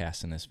kind of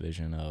casting this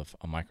vision of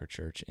a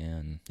microchurch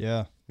in?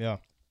 Yeah.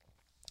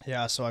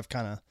 So I've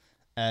kind of,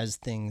 as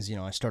things,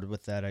 I started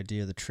with that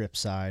idea of the trip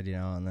side,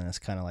 and then it's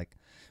kind of like,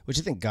 which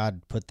I think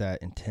God put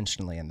that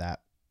intentionally in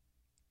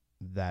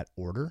that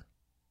order,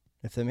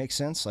 if that makes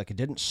sense. Like, it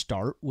didn't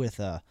start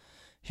with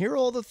here are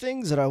all the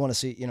things that I want to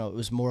see. It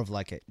was more of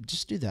like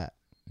just do that.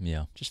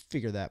 Yeah. Just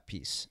figure that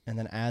piece. And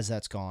then as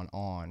that's gone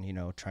on,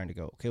 trying to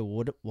go, okay,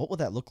 well, what would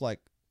that look like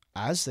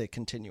as they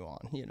continue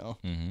on,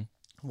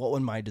 What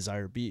would my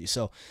desire be?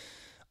 So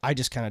I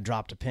just kind of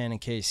dropped a pin in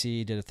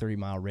KC, did a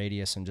 30-mile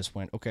radius, and just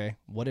went, okay,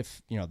 what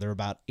if, there are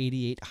about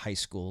 88 high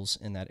schools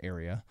in that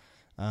area.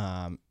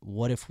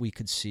 What if we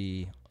could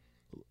see,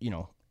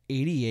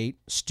 88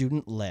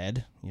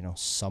 student-led,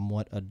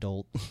 somewhat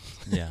adult,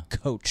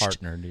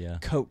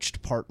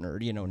 coached,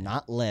 partnered,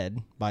 not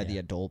led by the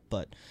adult,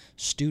 but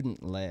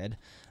student-led,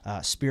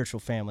 spiritual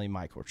family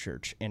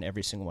microchurch in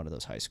every single one of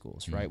those high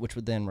schools, right? Which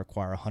would then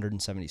require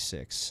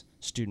 176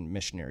 student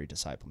missionary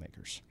disciple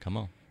makers. Come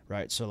on.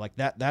 Right. So like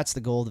that's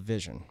the goal of the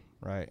vision,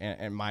 right?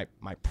 And my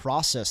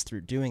process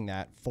through doing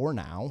that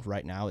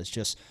right now is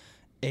just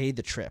the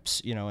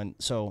trips, and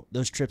so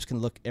those trips can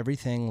look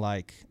everything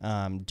like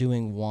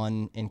doing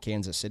one in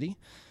Kansas City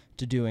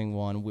to doing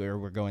one where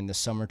we're going this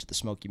summer to the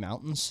Smoky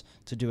Mountains,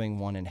 to doing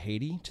one in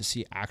Haiti to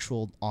see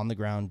actual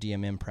on-the-ground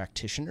DMM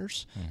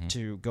practitioners,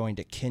 to going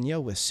to Kenya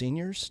with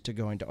seniors, to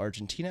going to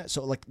Argentina.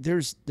 So like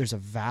there's a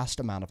vast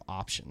amount of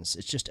options.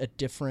 It's just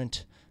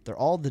they're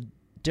all the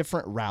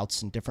different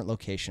routes and different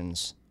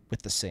locations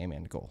with the same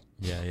end goal.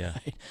 Yeah.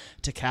 Right?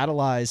 To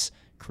catalyze,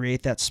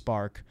 create that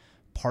spark,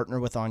 partner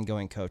with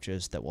ongoing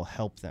coaches that will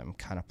help them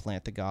kind of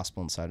plant the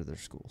gospel inside of their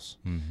schools,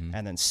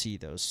 and then see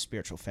those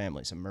spiritual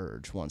families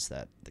emerge once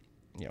that,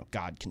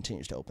 God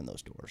continues to open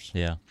those doors.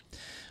 Yeah.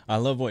 I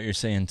love what you're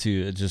saying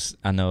too.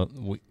 I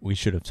know we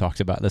should have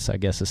talked about this, I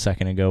guess, a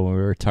second ago when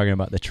we were talking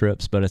about the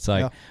trips, but it's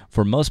like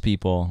for most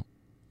people,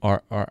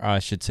 or I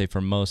should say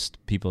for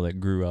most people that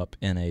grew up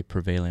in a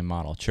prevailing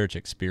model church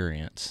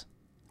experience,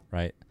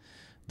 right?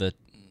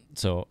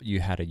 So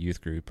you had a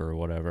youth group or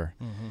whatever.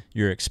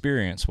 Your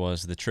experience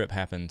was the trip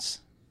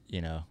happens,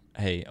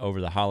 hey, over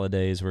the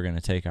holidays, we're going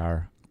to take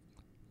our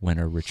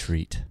winter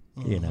retreat,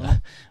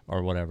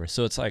 or whatever.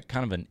 So it's like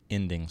kind of an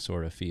ending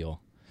sort of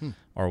feel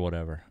or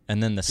whatever.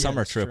 And then the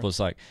summer trip was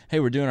like, hey,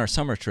 we're doing our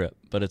summer trip.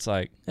 But it's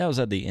like, that was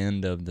at the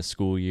end of the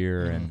school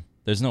year and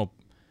there's no,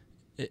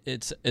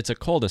 it's a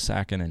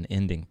cul-de-sac and an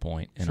ending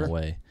point in a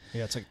way.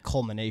 Yeah, it's like a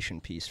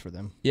culmination piece for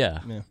them. Yeah.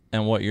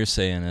 And what you're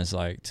saying is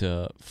like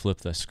to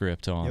flip the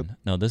script on,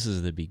 no, this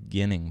is the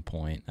beginning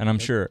point. And I'm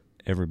sure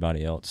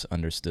everybody else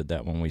understood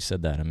that when we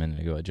said that a minute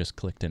ago. It just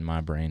clicked in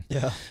my brain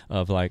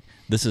of like,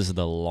 this is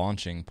the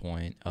launching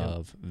point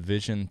of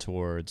vision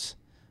towards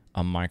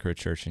a micro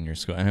church in your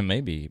school. And it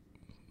may be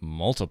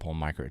multiple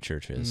micro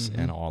churches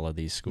in all of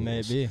these schools.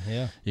 Maybe,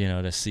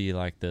 to see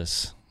like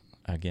this,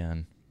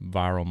 again,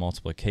 viral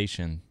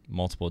multiplication,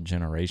 multiple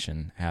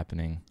generation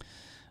happening.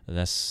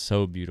 That's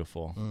so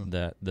beautiful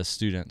that the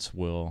students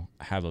will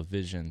have a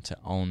vision to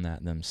own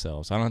that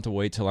themselves. I don't have to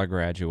wait till I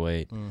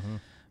graduate.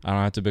 I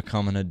don't have to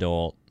become an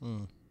adult.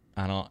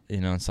 I don't,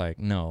 it's like,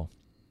 no,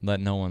 let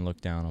no one look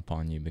down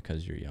upon you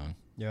because you're young.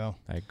 Yeah.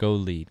 Like, go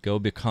lead, go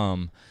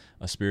become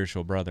a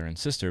spiritual brother and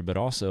sister, but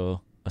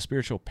also a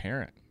spiritual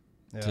parent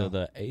to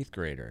the 8th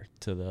grader,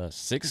 to the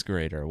 6th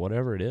grader,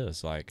 whatever it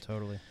is, like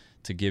totally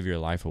to give your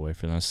life away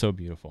for them. It's so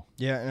beautiful.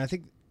 Yeah. And I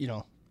think,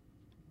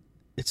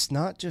 it's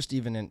not just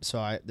even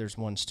there's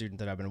one student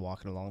that I've been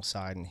walking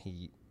alongside, and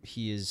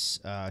he is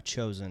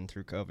chosen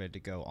through COVID to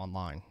go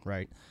online,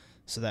 right?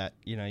 So that,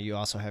 you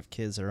also have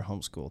kids that are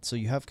homeschooled. So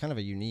you have kind of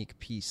a unique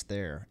piece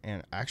there.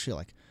 And actually,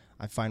 like,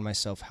 I find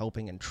myself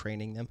helping and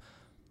training them.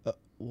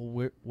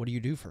 What do you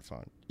do for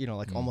fun?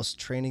 Almost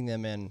training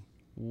them in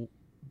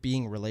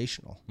being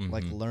relational,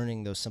 like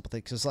learning those simple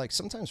things. Because, like,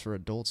 sometimes for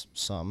adults,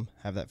 some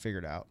have that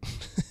figured out.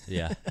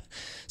 Yeah.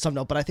 Some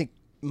don't. But I think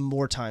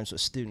more times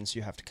with students,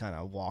 you have to kind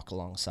of walk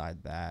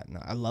alongside that. And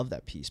I love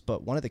that piece.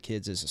 But one of the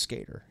kids is a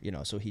skater,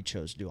 so he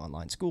chose to do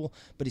online school,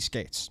 but he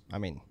skates.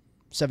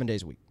 7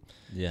 days a week.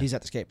 Yeah. He's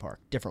at the skate park,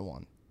 different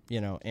one,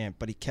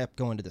 but he kept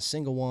going to the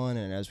single one.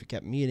 And as we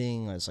kept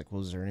meeting, I was like,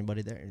 well, is there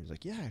anybody there? And he was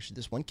like, yeah, actually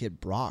this one kid,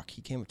 Brock,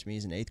 he came up to me.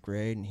 He's in 8th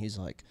grade. And he's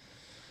like,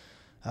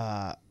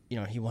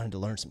 he wanted to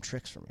learn some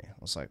tricks from me. I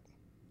was like,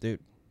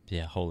 dude.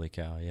 Yeah. Holy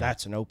cow. Yeah.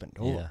 That's an open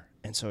door. Yeah.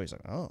 And so he's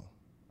like, oh,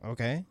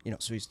 okay.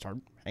 So he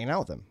started hanging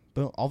out with him.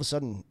 Boom. All of a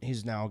sudden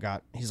he's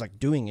like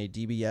doing a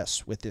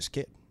DBS with this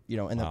kid, in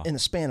the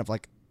span of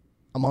like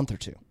a month or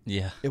two.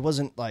 Yeah. It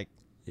wasn't like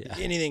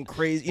anything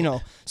crazy,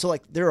 So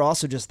like they're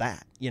also just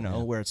that,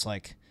 where it's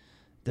like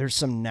there's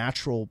some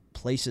natural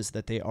places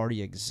that they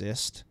already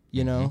exist,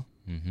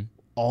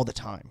 all the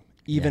time.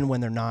 Even when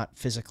they're not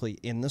physically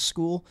in the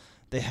school,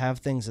 they have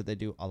things that they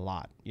do a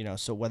lot,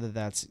 So whether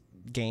that's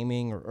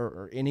gaming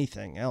or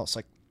anything else,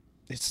 like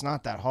it's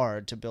not that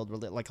hard to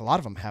build. Like a lot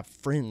of them have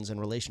friends and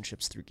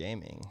relationships through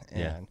gaming,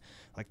 and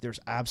like there's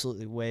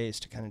absolutely ways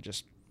to kind of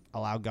just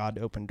allow God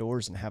to open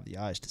doors and have the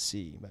eyes to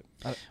see. But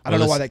I don't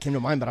know why that came to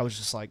mind, but I was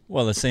just like,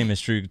 well, the same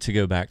is true to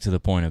go back to the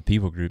point of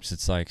people groups.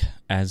 It's like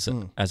as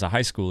a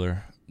high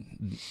schooler,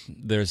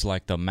 there's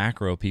like the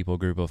macro people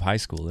group of high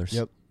schoolers.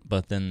 Yep.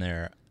 But then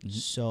there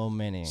so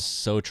many,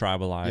 so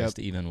tribalized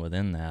even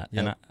within that.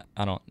 Yep. And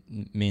I don't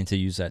mean to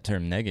use that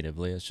term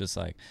negatively. It's just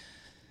like,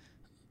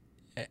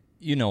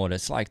 what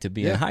it's like to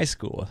be in high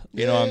school.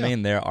 You know what I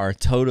mean? There are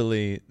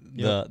totally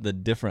the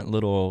different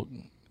little,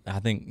 I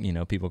think,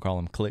 people call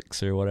them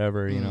cliques or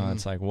whatever,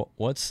 it's like,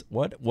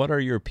 what are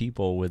your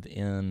people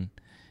within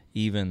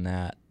even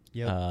that,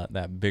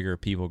 that bigger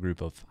people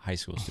group of high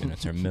school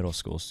students or middle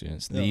school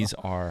students?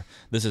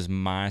 This is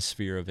my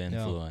sphere of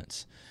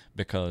influence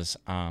because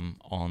I'm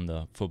on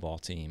the football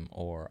team,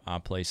 or I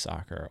play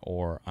soccer,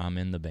 or I'm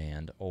in the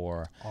band,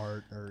 or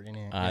art, or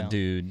I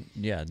do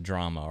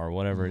drama or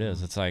whatever it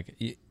is. It's like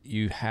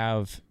you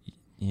have,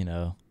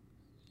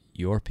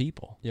 your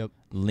people. Yep.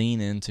 Lean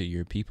into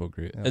your people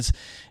group. Yep.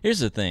 Here's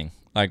the thing.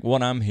 Like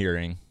what I'm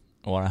hearing,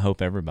 what I hope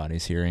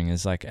everybody's hearing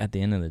is like at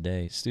the end of the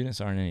day,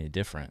 students aren't any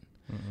different.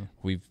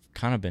 We've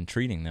kind of been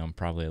treating them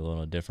probably a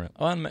little different.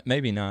 Well,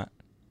 maybe not.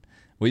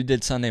 We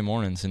did Sunday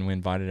mornings and we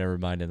invited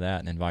everybody to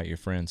that and invite your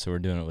friends. So we're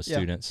doing it with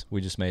students.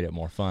 We just made it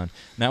more fun.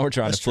 Now we're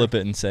trying to flip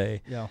it and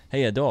say,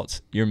 hey,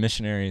 adults, you're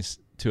missionaries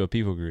to a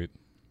people group.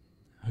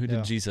 Who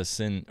did Jesus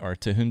send, or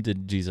to whom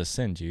did Jesus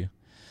send you?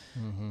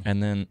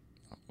 And then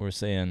we're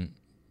saying,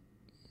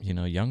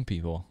 young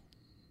people,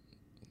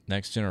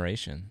 next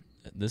generation,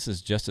 this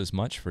is just as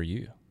much for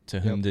you. To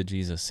whom did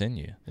Jesus send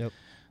you? Yep.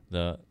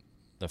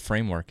 The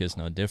framework is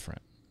no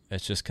different.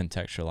 It's just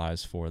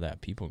contextualized for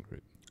that people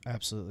group.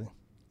 Absolutely.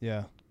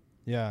 Yeah.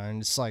 Yeah.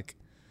 And it's like,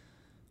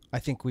 I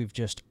think we've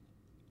just,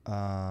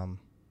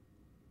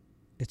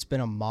 it's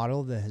been a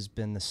model that has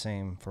been the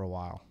same for a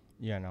while,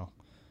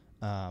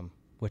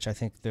 which I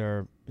think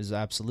there is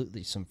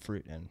absolutely some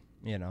fruit in,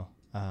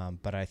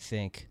 but I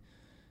think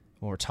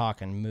when we're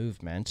talking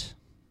movement,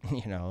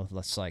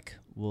 let's like,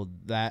 well,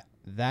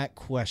 that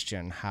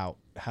question, how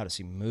to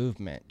see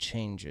movement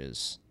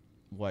changes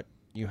what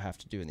you have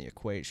to do in the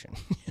equation.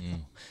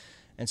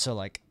 And so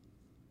like,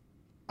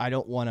 I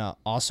don't want to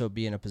also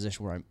be in a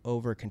position where I'm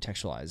over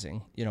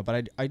contextualizing,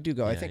 but I do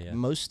go, I think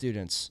most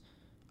students,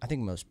 I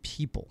think most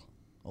people,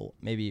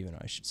 maybe even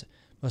I should say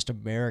most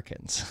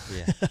Americans,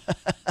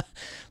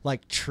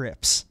 like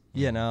trips,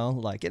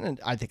 like, and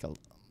I think a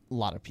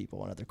lot of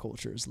people in other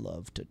cultures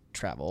love to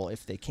travel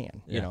if they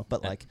can,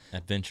 but like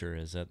adventure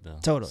is at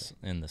the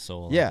in the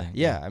soul.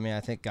 I mean, I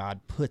think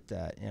God put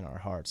that in our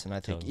hearts, and I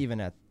think even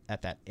at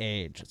that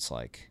age, it's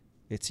like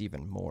it's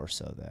even more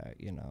so that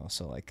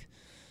so like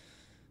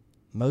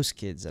most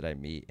kids that I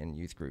meet in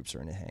youth groups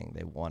or anything,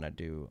 they want to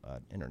do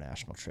an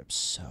international trip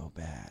so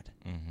bad.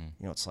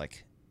 It's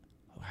like,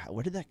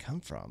 where did that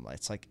come from?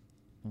 It's like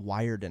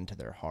wired into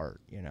their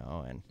heart,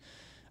 and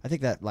I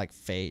think that like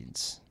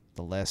fades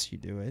the less you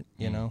do it,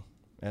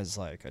 as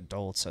like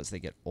adults, as they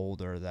get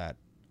older, that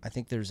I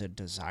think there's a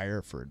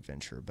desire for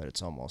adventure, but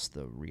it's almost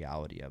the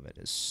reality of it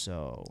is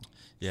so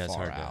it's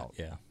far hard out.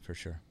 For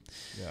sure.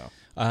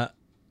 Yeah.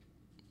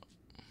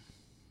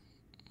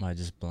 I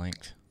just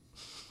blanked.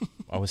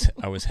 I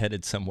was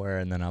headed somewhere,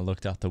 and then I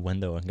looked out the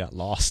window and got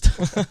lost.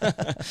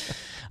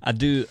 I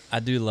do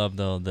love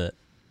though that,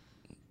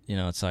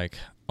 it's like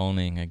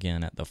owning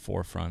again at the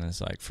forefront is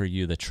like, for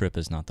you, the trip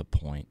is not the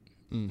point,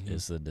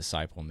 is the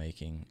disciple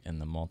making and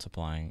the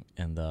multiplying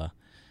and the,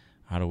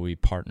 how do we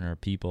partner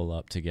people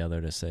up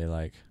together to say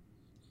like,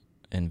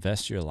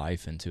 invest your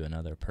life into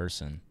another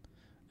person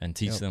and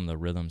teach them the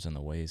rhythms and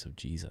the ways of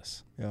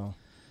Jesus. Yeah.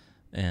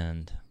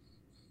 And,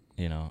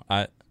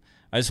 I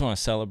just want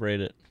to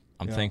celebrate it.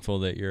 I'm thankful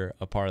that you're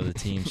a part of the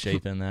team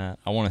shaping that.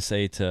 I want to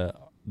say to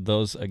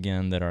those,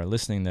 again, that are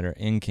listening that are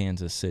in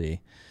Kansas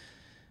City,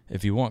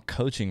 if you want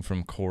coaching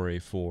from Cory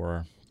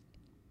for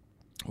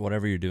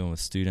whatever you're doing with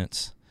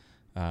students,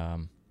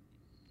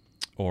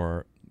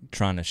 or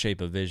trying to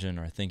shape a vision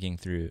or thinking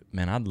through,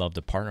 man, I'd love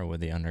to partner with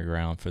the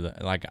underground for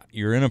like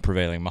you're in a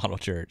prevailing model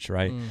church,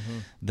 right?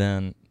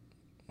 Then,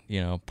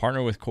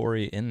 partner with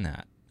Cory in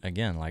that.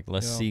 Again, like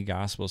let's see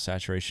gospel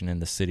saturation in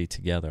the city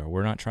together.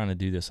 We're not trying to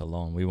do this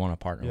alone. We want to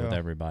partner with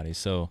everybody.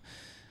 So,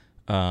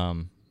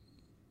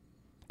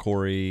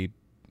 Cory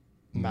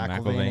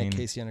McElvain at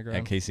KC Underground.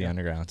 At KC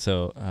Underground.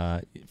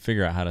 So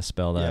figure out how to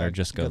spell that, or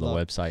just go to the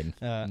website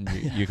and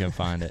you can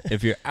find it.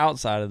 If you're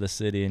outside of the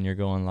city and you're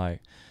going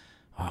like,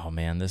 oh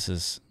man, this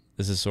is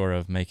sort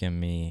of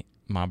making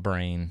my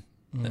brain.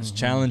 That's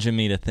challenging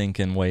me to think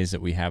in ways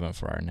that we haven't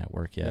for our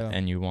network yet.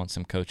 And you want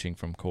some coaching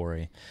from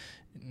Cory,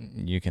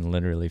 you can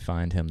literally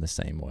find him the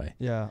same way.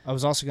 Yeah. I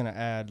was also going to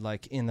add,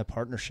 like, in the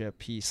partnership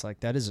piece,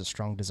 like, that is a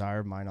strong desire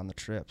of mine on the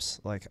trips.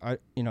 Like,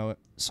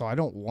 so I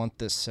don't want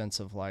this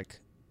sense of, like,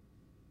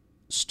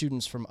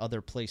 students from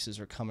other places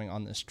are coming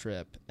on this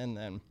trip and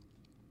then,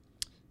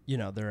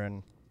 they're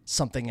in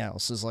something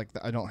else. Is like,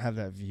 I don't have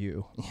that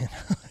view,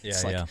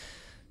 It's like,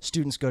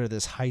 students go to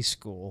this high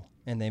school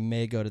and they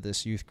may go to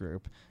this youth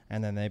group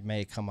and then they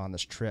may come on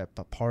this trip,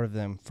 but part of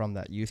them from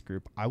that youth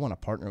group, I want to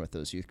partner with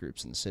those youth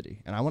groups in the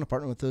city, and I want to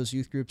partner with those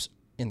youth groups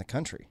in the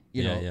country,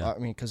 I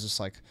mean, because it's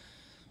like,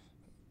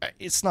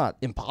 it's not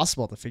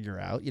impossible to figure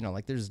out,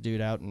 like there's a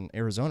dude out in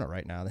Arizona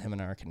right now that him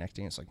and I are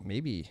connecting. It's like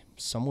maybe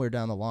somewhere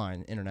down the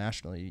line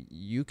internationally,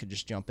 you could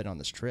just jump in on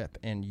this trip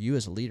and you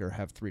as a leader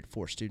have 3 to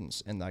 4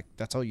 students and like,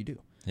 that's all you do.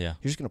 Yeah.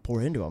 You're just going to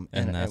pour into them.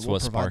 And that's we'll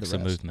what sparks a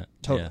movement.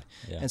 Totally.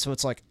 Yeah. And so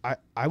it's like,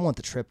 I want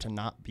the trip to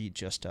not be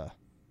just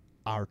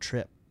our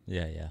trip.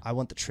 Yeah. I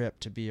want the trip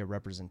to be a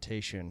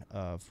representation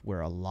of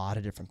where a lot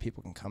of different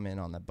people can come in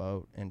on the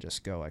boat and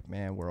just go like,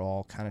 man, we're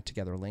all kind of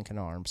together, linking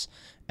arms,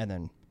 and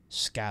then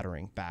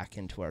scattering back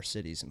into our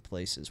cities and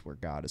places where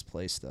God has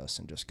placed us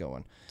and just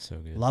going, so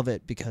good. Love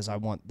it, because I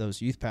want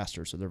those youth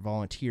pastors or their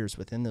volunteers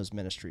within those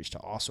ministries to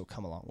also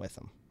come along with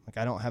them. Like,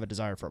 I don't have a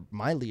desire for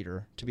my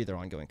leader to be their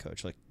ongoing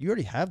coach. Like, you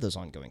already have those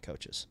ongoing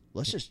coaches.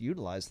 Let's just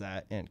utilize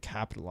that and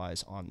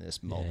capitalize on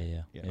this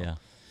moment. Yeah.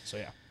 So,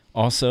 yeah.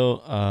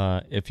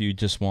 Also, if you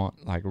just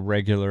want like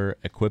regular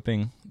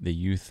equipping, the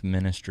Youth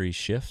Ministry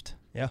Shift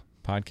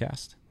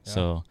podcast. Yeah.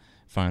 So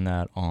find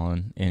that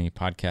on any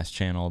podcast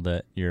channel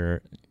that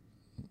you're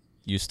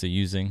used to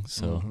using.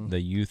 So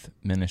the Youth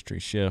Ministry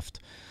Shift,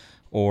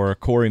 or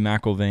Cory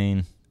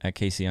McElvain at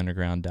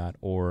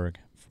kcunderground.org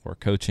for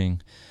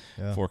coaching,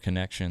 for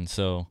connection.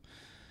 So,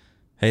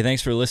 hey,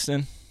 thanks for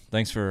listening.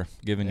 Thanks for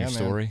giving your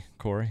story,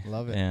 Cory.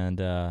 Love it. And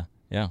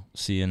yeah,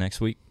 see you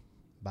next week.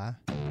 Bye.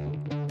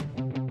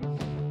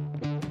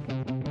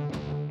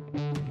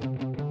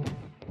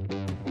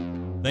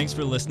 Thanks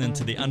for listening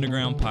to the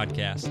Underground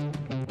Podcast.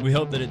 We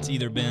hope that it's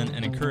either been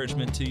an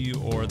encouragement to you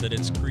or that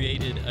it's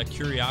created a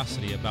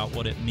curiosity about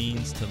what it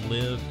means to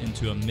live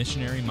into a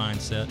missionary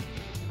mindset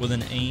with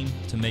an aim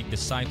to make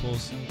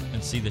disciples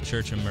and see the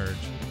church emerge.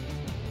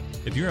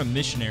 If you're a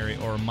missionary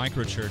or a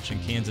microchurch in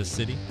Kansas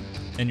City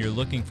and you're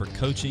looking for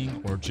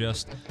coaching or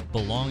just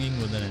belonging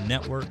within a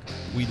network,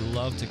 we'd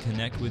love to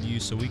connect with you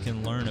so we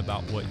can learn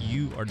about what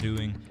you are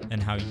doing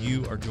and how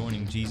you are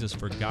joining Jesus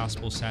for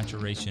gospel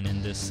saturation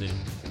in this city.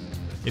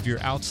 If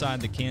you're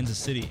outside the Kansas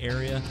City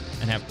area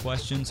and have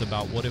questions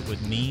about what it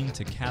would mean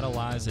to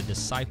catalyze a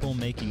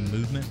disciple-making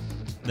movement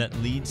that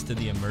leads to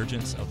the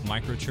emergence of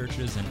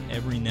microchurches in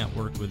every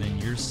network within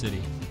your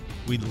city,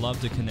 we'd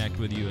love to connect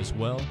with you as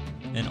well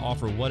and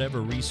offer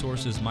whatever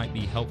resources might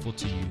be helpful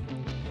to you.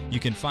 You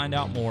can find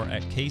out more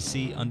at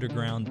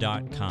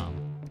kcunderground.com.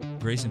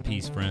 Grace and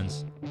peace,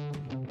 friends.